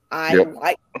 and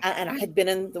I had been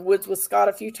in the woods with Scott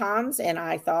a few times, and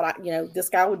I thought, this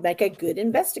guy would make a good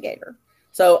investigator.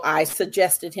 So I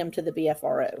suggested him to the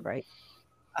BFRO. Right.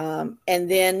 And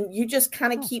then you just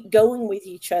kind of keep going with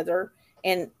each other,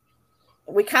 and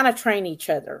we kind of train each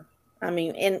other. I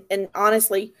mean, and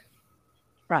honestly,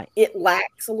 it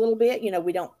lacks a little bit.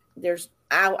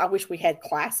 I wish we had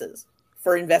classes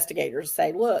for investigators to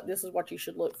say, look, this is what you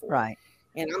should look for. Right.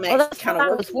 And I'm that's kind of I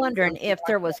was wondering if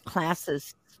there was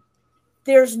classes.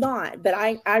 There's not, but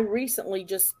I recently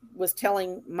just was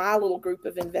telling my little group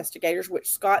of investigators, which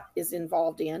Scott is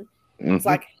involved in. Mm-hmm. It's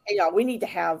like, hey, y'all, we need to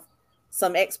have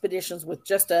some expeditions with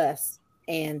just us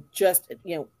and just,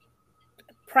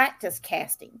 practice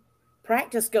casting,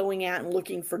 practice going out and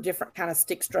looking for different kind of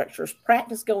stick structures,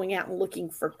 practice going out and looking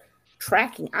for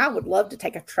tracking. I would love to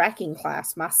take a tracking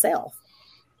class myself.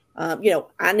 I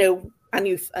knew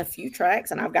a few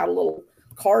tracks, and I've got a little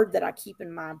card that I keep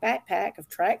in my backpack of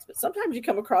tracks, but sometimes you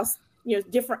come across,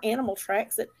 different animal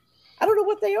tracks that I don't know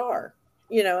what they are,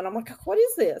 and I'm like, what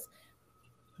is this?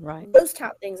 Right. Those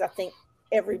type of things I think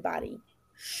everybody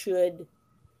should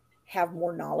have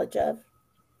more knowledge of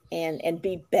and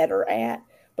be better at,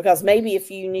 because maybe if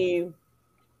you knew,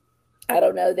 I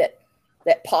don't know,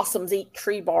 that possums eat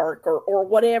tree bark or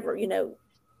whatever,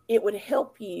 it would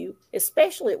help you,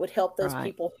 especially it would help those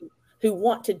people who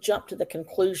want to jump to the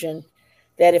conclusion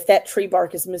that if that tree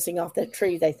bark is missing off that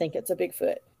tree, they think it's a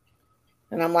Bigfoot.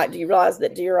 And I'm like, do you realize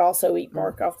that deer also eat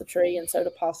bark off the tree, and so do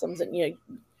possums? And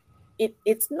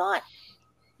it's not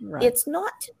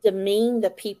to demean the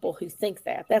people who think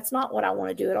that. That's not what I want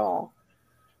to do at all.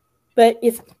 But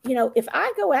if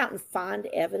I go out and find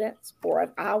evidence, or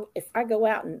if I go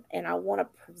out and I want to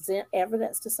present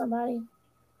evidence to somebody,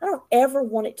 I don't ever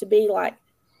want it to be like,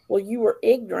 well, you were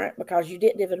ignorant because you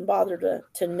didn't even bother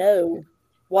to know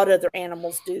what other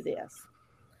animals do this.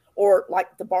 Or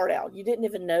like the barred owl, you didn't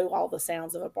even know all the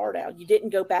sounds of a barred owl. You didn't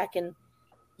go back and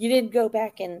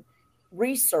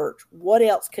research what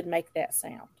else could make that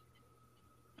sound.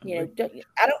 I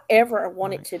don't ever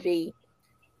want it to be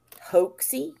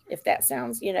hoaxy, if that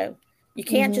sounds, you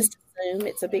can't just assume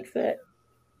it's a Bigfoot,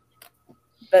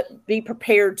 but be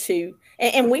prepared to,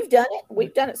 and we've done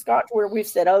it, Scott, where we've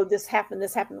said, oh, this happened,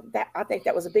 that I think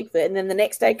that was a Bigfoot. And then the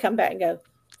next day come back and go,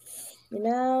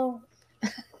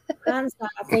 I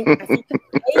think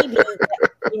maybe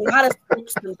you might have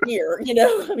switched them here,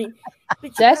 I mean,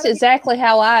 that's exactly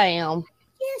how I am.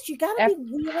 Yes, you got to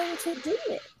be willing to do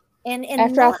it. And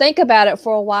after I think about it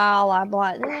for a while, I'm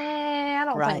like, I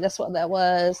don't think that's what that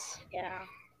was. Yeah.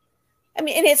 I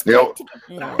mean, and it's great to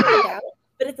get excited about it,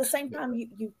 but at the same time,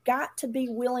 you've got to be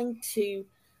willing to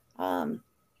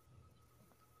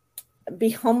be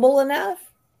humble enough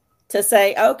to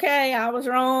say, okay, I was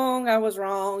wrong,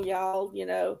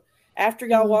 y'all, after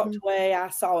y'all walked away, I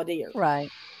saw a deer. Right.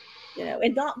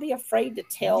 And not be afraid to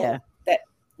tell that,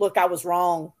 look, I was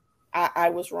wrong. I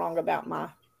was wrong about my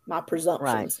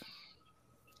presumptions. Right.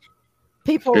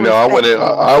 People, I went in.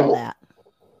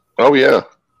 Oh yeah,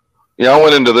 I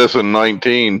went into this in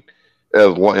 19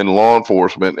 as in law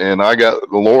enforcement, and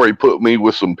Lori put me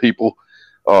with some people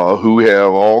who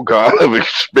have all kind of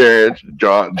experience.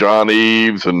 John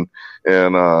Eves and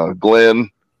Glenn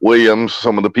Williams,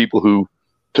 some of the people who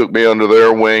took me under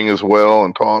their wing as well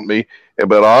and taught me.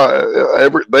 But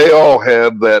they all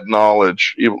had that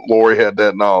knowledge. Even Lori had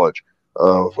that knowledge.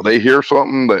 When they hear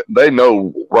something, that they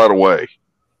know right away.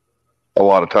 A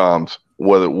lot of times,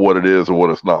 what it is and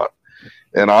what it's not.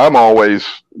 And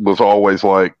was always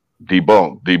like,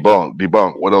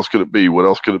 debunk. What else could it be? What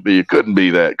else could it be? It couldn't be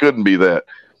that.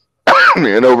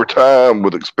 And over time,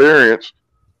 with experience,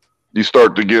 you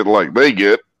start to get like they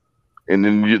get, and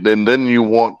then you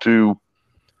want to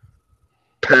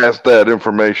pass that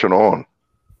information on.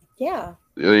 Yeah.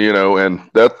 And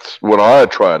that's what I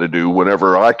try to do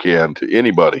whenever I can to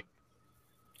anybody.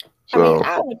 So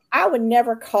I would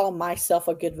never call myself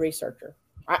a good researcher.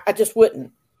 I just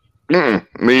wouldn't.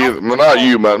 Me either. Not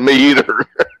you, but me either.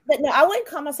 But no, I wouldn't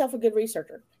call myself a good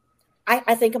researcher.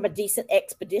 I think I'm a decent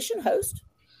expedition host.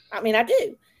 I mean, I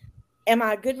do. Am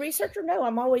I a good researcher? No,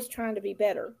 I'm always trying to be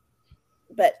better.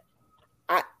 But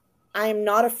I am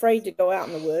not afraid to go out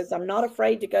in the woods. I'm not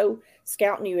afraid to go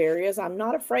scout new areas. I'm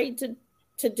not afraid to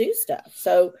do stuff.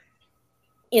 So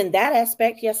in that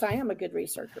aspect, yes, I am a good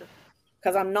researcher,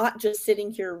 because I'm not just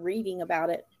sitting here reading about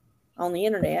it on the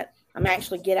internet. I'm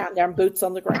actually get out there and boots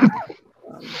on the ground.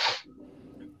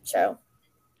 So,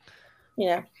 you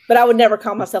know, but I would never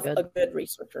call myself a good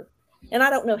researcher. And I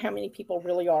don't know how many people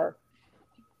really are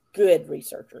good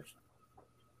researchers.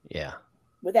 Yeah.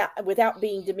 Without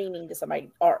being demeaning to somebody,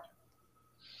 or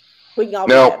we can all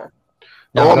Now, be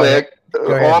better. On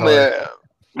the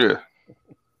yeah.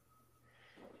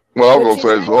 Well, I was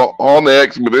going to say, on the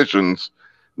expeditions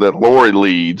that Lori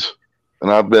leads,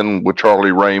 and I've been with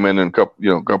Charlie Raymond and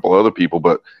a couple other people,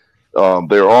 but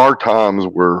there are times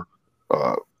where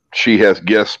she has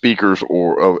guest speakers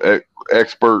or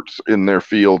experts in their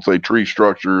field, say tree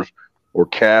structures or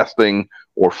casting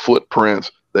or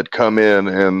footprints, that come in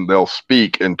and they'll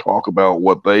speak and talk about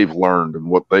what they've learned and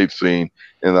what they've seen,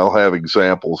 and they'll have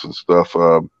examples and stuff.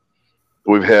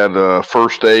 We've had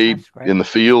first aid in the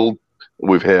field.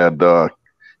 We've had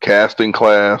casting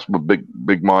class with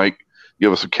Big Mike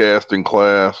give us a casting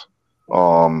class,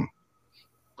 where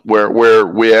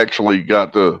we actually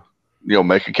got to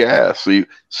make a cast,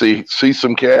 see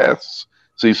some casts,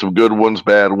 see some good ones,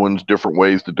 bad ones, different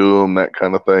ways to do them, that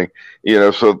kind of thing.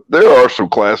 So there are some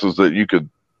classes that you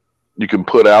can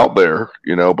put out there,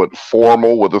 but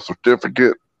formal with a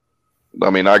certificate. I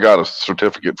mean, I got a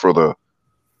certificate for the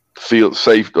field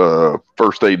safe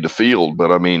first aid to field,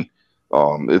 but I mean,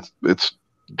 it's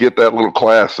get that little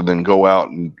class and then go out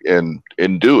and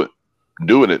do it.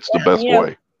 Doing it's the best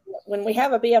way. When we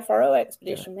have a BFRO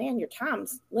expedition, man, your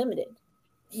time's limited,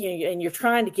 and you're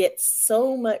trying to get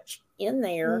so much in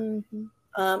there.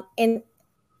 Mm-hmm. And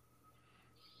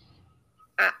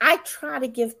I try to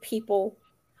give people,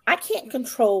 I can't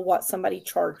control what somebody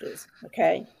charges.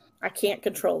 Okay. I can't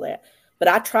control that, but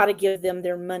I try to give them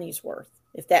their money's worth.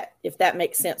 If that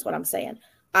makes sense, what I'm saying.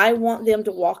 I want them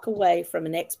to walk away from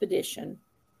an expedition,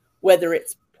 whether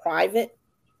it's private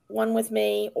one with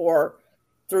me or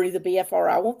through the BFR.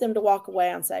 I want them to walk away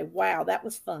and say, wow, that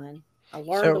was fun. I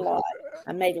learned a lot.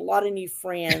 I made a lot of new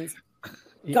friends.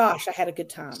 Gosh, I had a good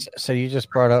time. So you just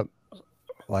brought up,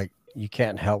 like, you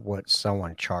can't help what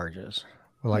someone charges.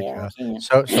 Like, yeah,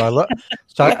 so I look.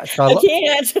 I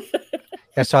can't.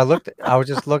 Yeah, so I was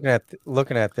just looking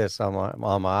at this on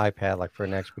my iPad, like for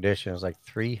an expedition, it's like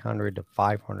 $300 to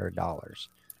 $500.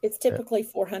 It's typically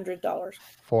 $400.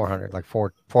 $400, like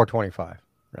 $425,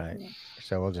 right? Yeah.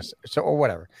 So we'll just or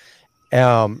whatever.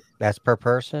 That's per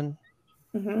person.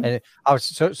 Mm-hmm. And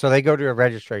so they go to a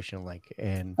registration link,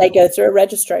 and they go through a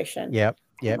registration. Yep.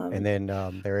 And then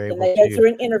they're able. And they go through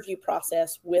an interview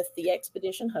process with the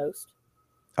expedition host.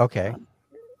 Okay.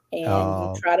 And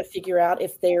you try to figure out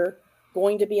if they're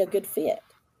going to be a good fit.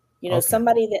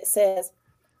 Somebody that says,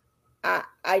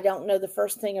 I don't know the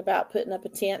first thing about putting up a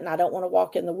tent and I don't want to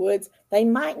walk in the woods, they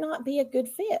might not be a good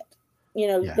fit.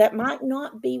 That might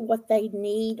not be what they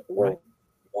need or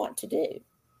want to do.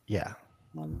 Yeah.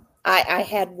 I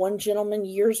had one gentleman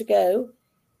years ago.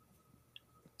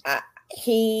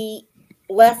 He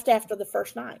left after the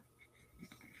first night.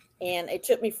 And it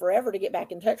took me forever to get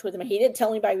back in touch with him. He didn't tell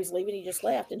anybody he was leaving. He just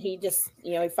left. And he just,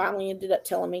 he finally ended up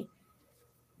telling me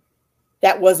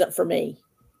that wasn't for me.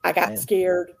 I got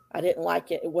scared. I didn't like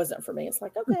it. It wasn't for me. It's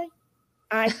like, okay,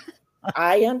 I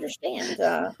understand.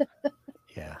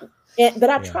 Yeah. But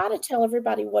I try to tell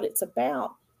everybody what it's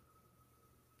about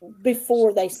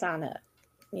before they sign up,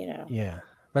 Yeah.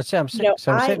 But see, I'm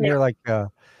sitting here like,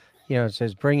 it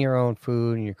says bring your own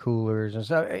food and your coolers and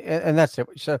stuff. And that's it.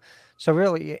 So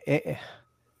really,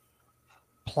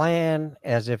 plan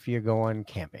as if you're going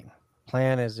camping.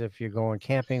 Plan as if you're going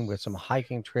camping with some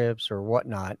hiking trips or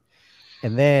whatnot.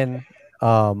 And then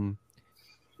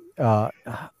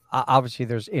obviously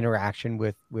there's interaction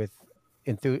with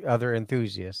other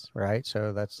enthusiasts, right?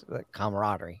 So that's like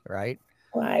camaraderie, right?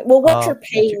 Right. Well, what you're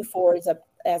paying for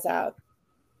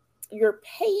you're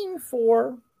paying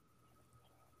for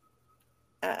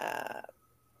an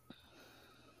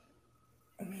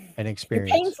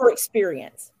experience. You're paying for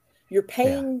experience. You're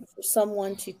paying for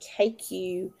someone to take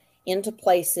you into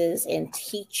places and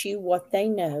teach you what they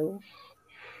know.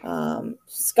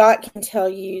 Scott can tell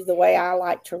you the way I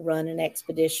like to run an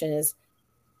expedition is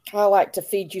I like to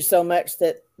feed you so much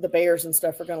that the bears and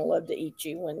stuff are going to love to eat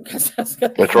you.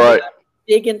 That's right. I'm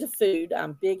big into food.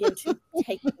 I'm big into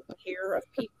taking care of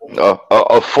people.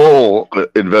 A full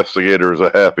investigator is a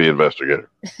happy investigator.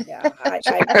 Yeah,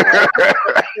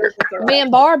 me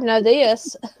and Barb know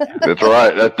this. That's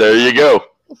right. There you go.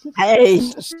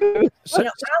 Hey, I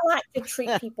like to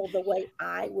treat people the way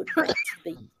I would want to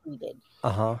be treated.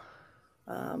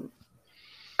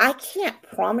 I can't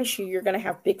promise you're going to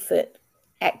have Bigfoot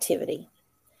activity,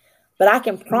 but I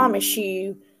can promise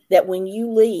you that when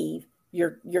you leave,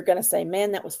 you're going to say,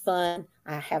 man, that was fun.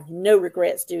 I have no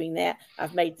regrets doing that.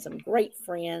 I've made some great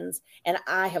friends and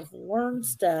I have learned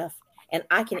stuff and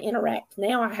I can interact.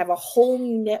 Now I have a whole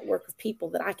new network of people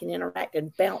that I can interact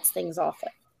and bounce things off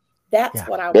of. That's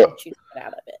what I want you to get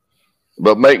out of it.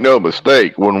 But make no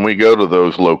mistake, when we go to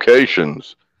those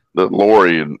locations that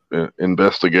Lori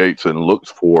investigates and looks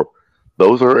for,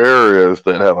 those are areas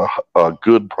that have a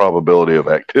good probability of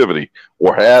activity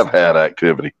or have had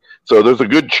activity. So there's a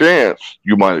good chance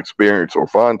you might experience or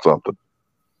find something.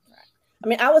 I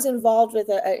mean, I was involved with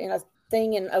in a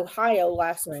thing in Ohio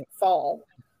last fall.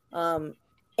 And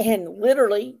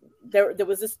literally there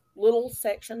was this little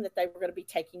section that they were going to be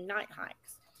taking night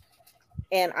hikes.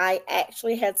 And I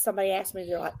actually had somebody ask me,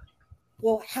 they're like,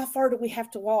 well, how far do we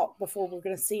have to walk before we're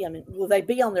going to see them? And will they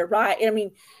be on their right? And I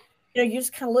mean, you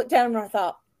just kind of looked down and I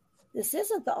thought, this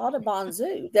isn't the Audubon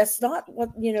Zoo. That's not what,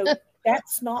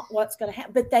 that's not what's going to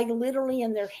happen. But they literally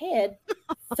in their head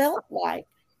felt like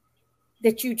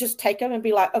that you just take them and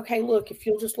be like, okay, look, if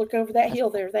you'll just look over that hill,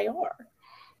 there they are.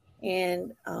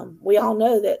 And we all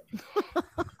know that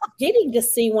getting to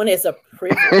see one is a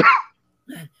privilege.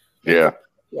 Yeah.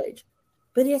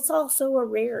 But it's also a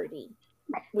rarity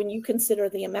when you consider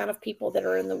the amount of people that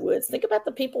are in the woods. Think about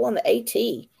the people on the AT.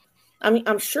 I mean,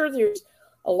 I'm sure there's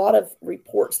a lot of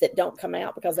reports that don't come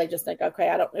out because they just think, okay,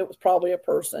 it was probably a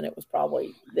person. It was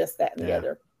probably this, that, and the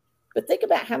other. But think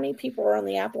about how many people are on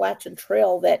the Appalachian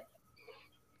Trail that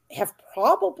have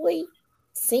probably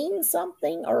seen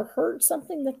something or heard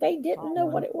something that they didn't know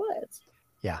what it was.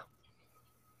 Yeah.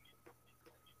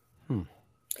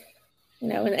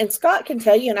 And Scott can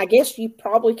tell you, and I guess you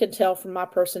probably can tell from my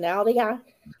personality,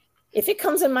 if it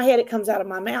comes in my head, it comes out of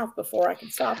my mouth before I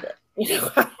can stop it.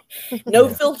 No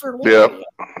filter. Yeah,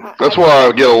 that's why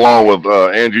I get along with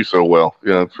Angie so well.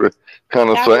 It's kind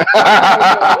of saying.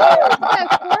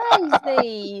 That's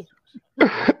crazy.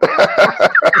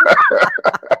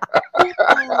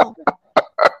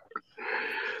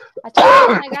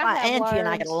 Angie and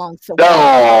I get along so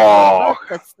well.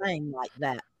 The thing like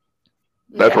that.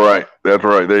 That's right. That's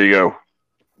right. There you go.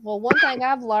 Well, one thing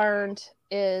I've learned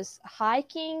is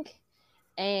hiking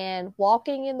and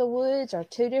walking in the woods are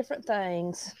two different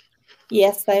things.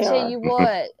 Yes, they are. I tell you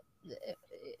what,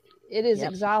 it is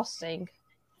exhausting.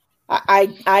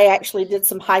 I actually did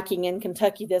some hiking in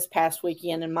Kentucky this past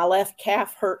weekend, and my left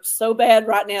calf hurts so bad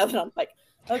right now that I'm like,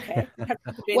 okay.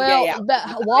 Well,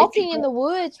 but walking in the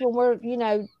woods when we're,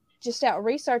 just out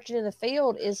researching in the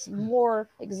field is more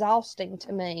exhausting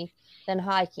to me than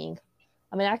hiking.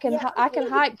 I mean, I can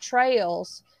hike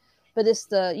trails, but it's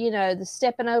the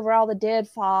stepping over all the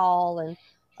deadfall and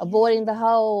avoiding the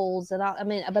holes. And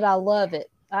but I love it.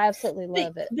 I absolutely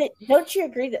love it. But don't you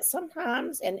agree that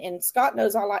sometimes, and Scott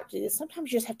knows I like to do this,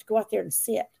 sometimes you just have to go out there and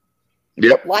sit.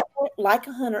 Yep. Like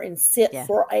a hunter and sit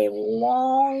for a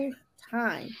long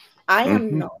time. I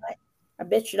am not, I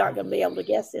bet you're not going to be able to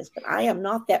guess this, but I am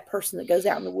not that person that goes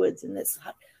out in the woods and it's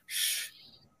like, shh,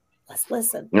 let's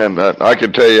listen. And I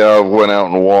can tell you, I went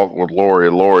out and walked with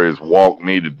Lori. Lori has walked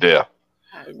me to death.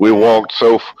 We walked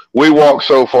so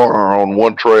far on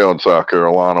one trail in South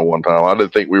Carolina one time. I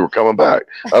didn't think we were coming back.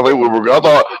 I thought we were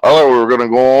going to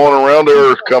go on around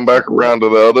there, come back around to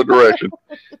the other direction.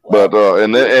 But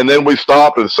and then we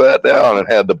stopped and sat down and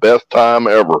had the best time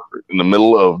ever in the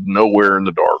middle of nowhere in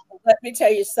the dark. Let me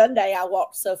tell you, Sunday I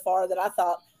walked so far that I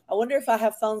thought, I wonder if I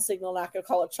have phone signal and I could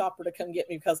call a chopper to come get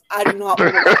me because I do not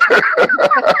want to.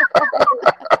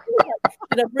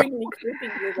 Did I bring any camping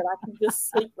gear that I can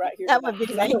just sleep right here? That would be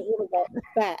I don't want to walk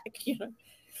back. I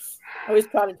always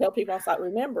try to tell people, I was like,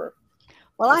 remember,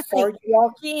 before you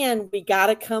walk in, we got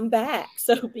to come back.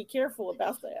 So be careful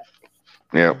about that.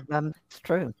 Yeah, it's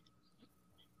true.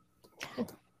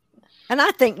 And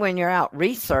I think when you're out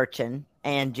researching,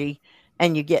 Angie,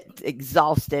 and you get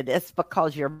exhausted, it's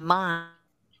because your mind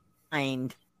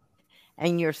and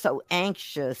you're so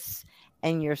anxious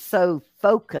and you're so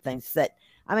focused that,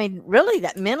 really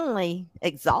that mentally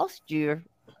exhausts you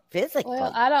physically.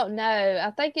 Well, I don't know.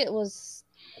 I think it was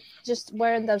just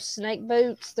wearing those snake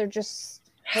boots. They're just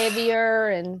heavier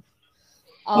and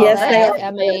all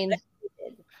that.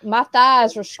 My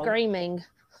thighs were screaming.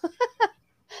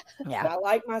 Yeah, I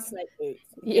like my snake boots.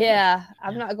 Yeah,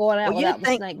 I'm not going out without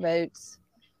my snake boots.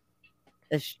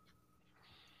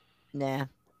 Yeah,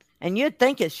 and you'd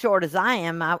think as short as I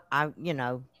am, I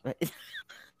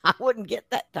wouldn't get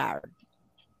that tired.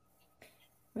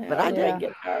 But I do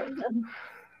get tired.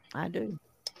 I do.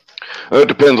 It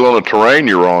depends on the terrain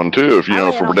you're on too. If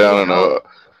we're down in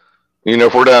You know,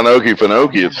 if we're down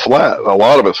Okefenokee, it's flat. A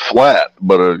lot of it's flat.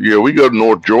 But, we go to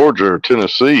North Georgia or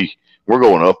Tennessee, we're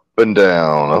going up and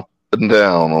down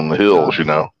on the hills, you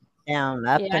know. Down,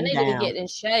 up Yeah, I and need to be down. getting in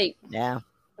shape. Yeah.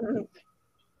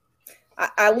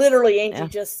 I literally, Angie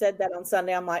just said that on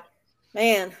Sunday. I'm like,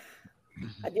 man,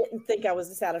 I didn't think I was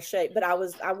this out of shape, but I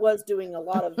was doing a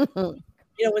lot of,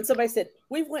 when somebody said,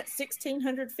 we went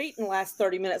 1,600 feet in the last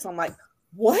 30 minutes, I'm like,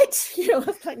 what? I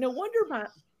was like, no wonder my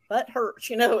butt hurts,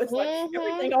 it's like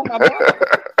everything on my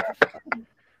body.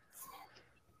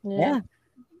 Yeah.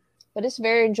 But it's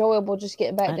very enjoyable just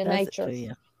getting back to nature.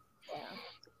 Yeah.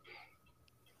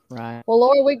 Right. Well,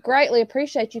 Laura, we greatly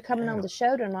appreciate you coming on the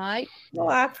show tonight. Well,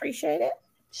 I appreciate it.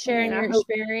 Sharing your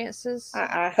experiences.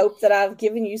 I hope that I've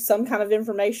given you some kind of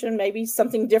information, maybe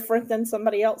something different than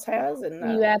somebody else has. And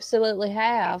you absolutely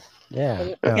have.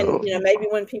 Yeah. And maybe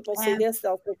when people see this,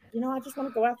 they'll think, I just want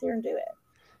to go out there and do it.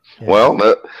 Yeah. Well,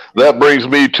 that brings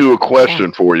me to a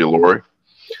question for you, Lori.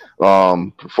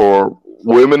 For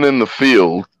women in the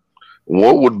field,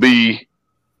 what would be,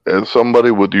 as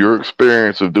somebody with your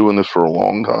experience of doing this for a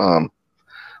long time,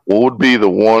 what would be the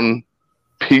one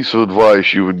piece of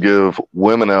advice you would give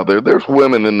women out there? There's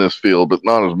women in this field, but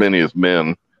not as many as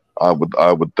men, I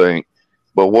would think.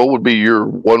 But what would be your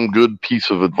one good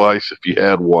piece of advice, if you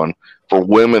had one, for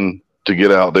women to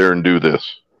get out there and do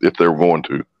this, if they're going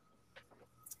to?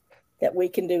 That we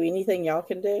can do anything y'all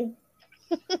can do.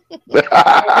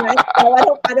 I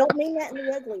don't mean that in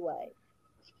the ugly way.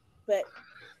 But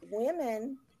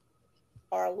women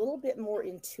are a little bit more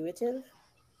intuitive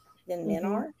than men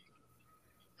are.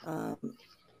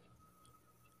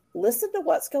 Listen to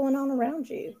what's going on around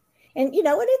you. And, and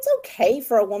it's okay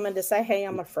for a woman to say, hey,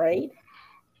 I'm afraid.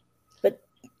 But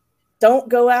don't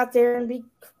go out there and be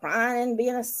crying,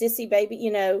 being a sissy baby.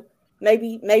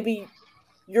 Maybe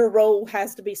your role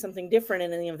has to be something different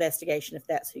in the investigation if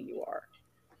that's who you are.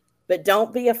 But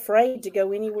don't be afraid to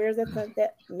go anywhere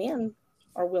that men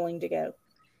are willing to go.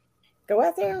 Go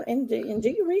out there and do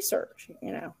your research,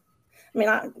 I mean,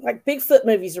 I like Bigfoot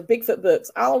movies or Bigfoot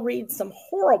books. I'll read some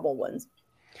horrible ones,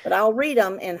 but I'll read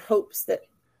them in hopes that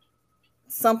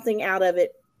something out of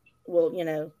it will,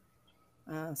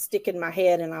 stick in my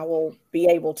head, and I will be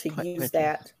able to use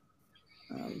that,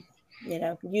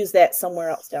 use that somewhere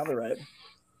else down the road.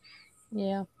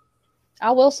 Yeah.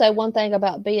 I will say one thing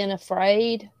about being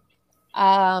afraid.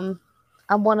 I'm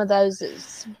one of those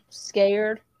that's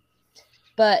scared.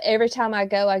 But every time I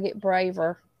go, I get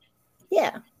braver.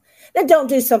 Yeah. Then don't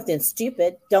do something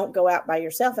stupid. Don't go out by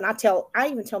yourself. And I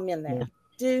even tell men that.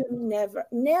 Do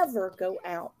never go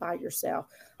out by yourself.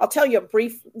 I'll tell you a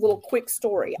brief little quick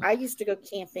story. I used to go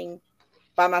camping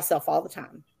by myself all the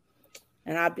time.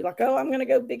 And I'd be like, oh, I'm going to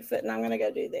go Bigfoot and I'm going to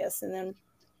go do this. And then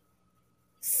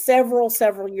several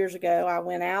years ago, I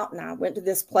went out and I went to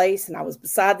this place and I was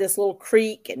beside this little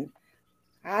creek and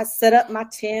I set up my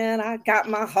tent. I got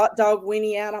my hot dog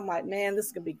weenie out. I'm like, man, this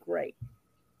is going to be great.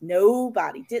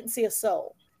 Nobody, didn't see a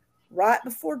soul. Right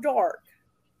before dark,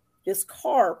 this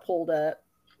car pulled up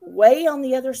way on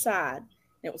the other side.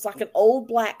 It was like an old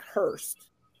black hearse.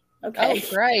 Okay. Oh,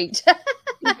 great.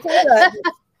 He pulled up. This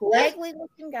scraggly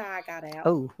looking guy got out.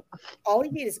 Oh. All he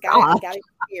did is got his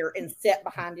ear and sat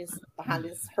behind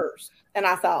his hearse. And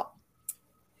I thought,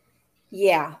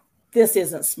 yeah, this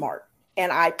isn't smart.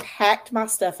 And I packed my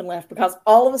stuff and left because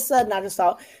all of a sudden I just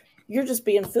thought, you're just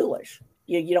being foolish.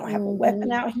 You don't have a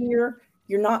weapon out here.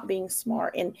 You're not being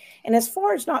smart. And as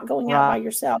far as not going out by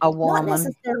yourself, not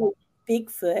necessarily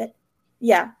Bigfoot.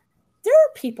 Yeah, there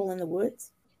are people in the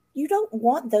woods. You don't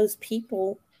want those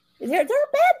people. There are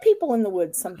bad people in the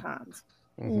woods sometimes.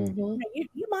 Mm-hmm.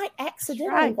 You might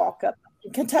accidentally walk up.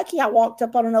 In Kentucky, I walked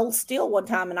up on an old still one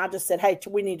time and I just said, hey,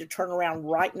 we need to turn around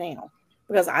right now.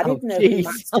 Because I didn't know who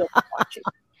might still be watching.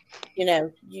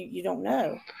 You don't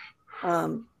know.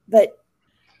 But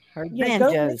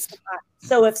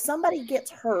so if somebody gets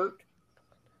hurt,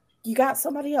 you got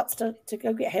somebody else to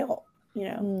go get help.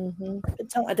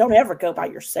 Don't ever go by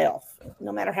yourself,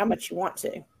 no matter how much you want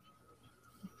to.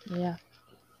 Yeah.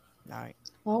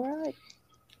 All right.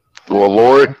 Well,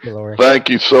 Lori, thank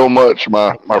you so much,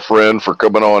 my friend, for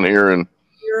coming on here and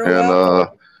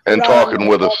talking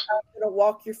with us. I'm going to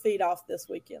walk your feet off this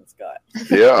weekend, Scott.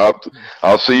 Yeah,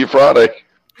 I'll see you Friday.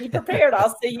 Be prepared.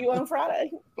 I'll see you on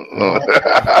Friday.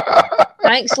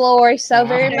 Thanks, Lori, so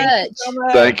very much.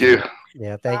 Thank you.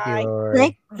 Yeah, thank you,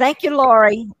 Lori. Thank you,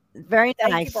 Lori. Very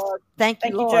nice. Thank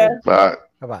you, Lori. Bye.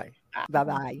 Bye-bye.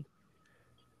 Bye-bye.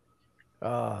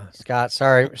 Scott,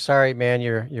 sorry, man.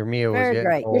 Your meal was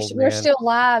getting cold, We're still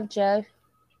live, Joe.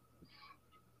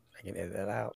 I can edit that out.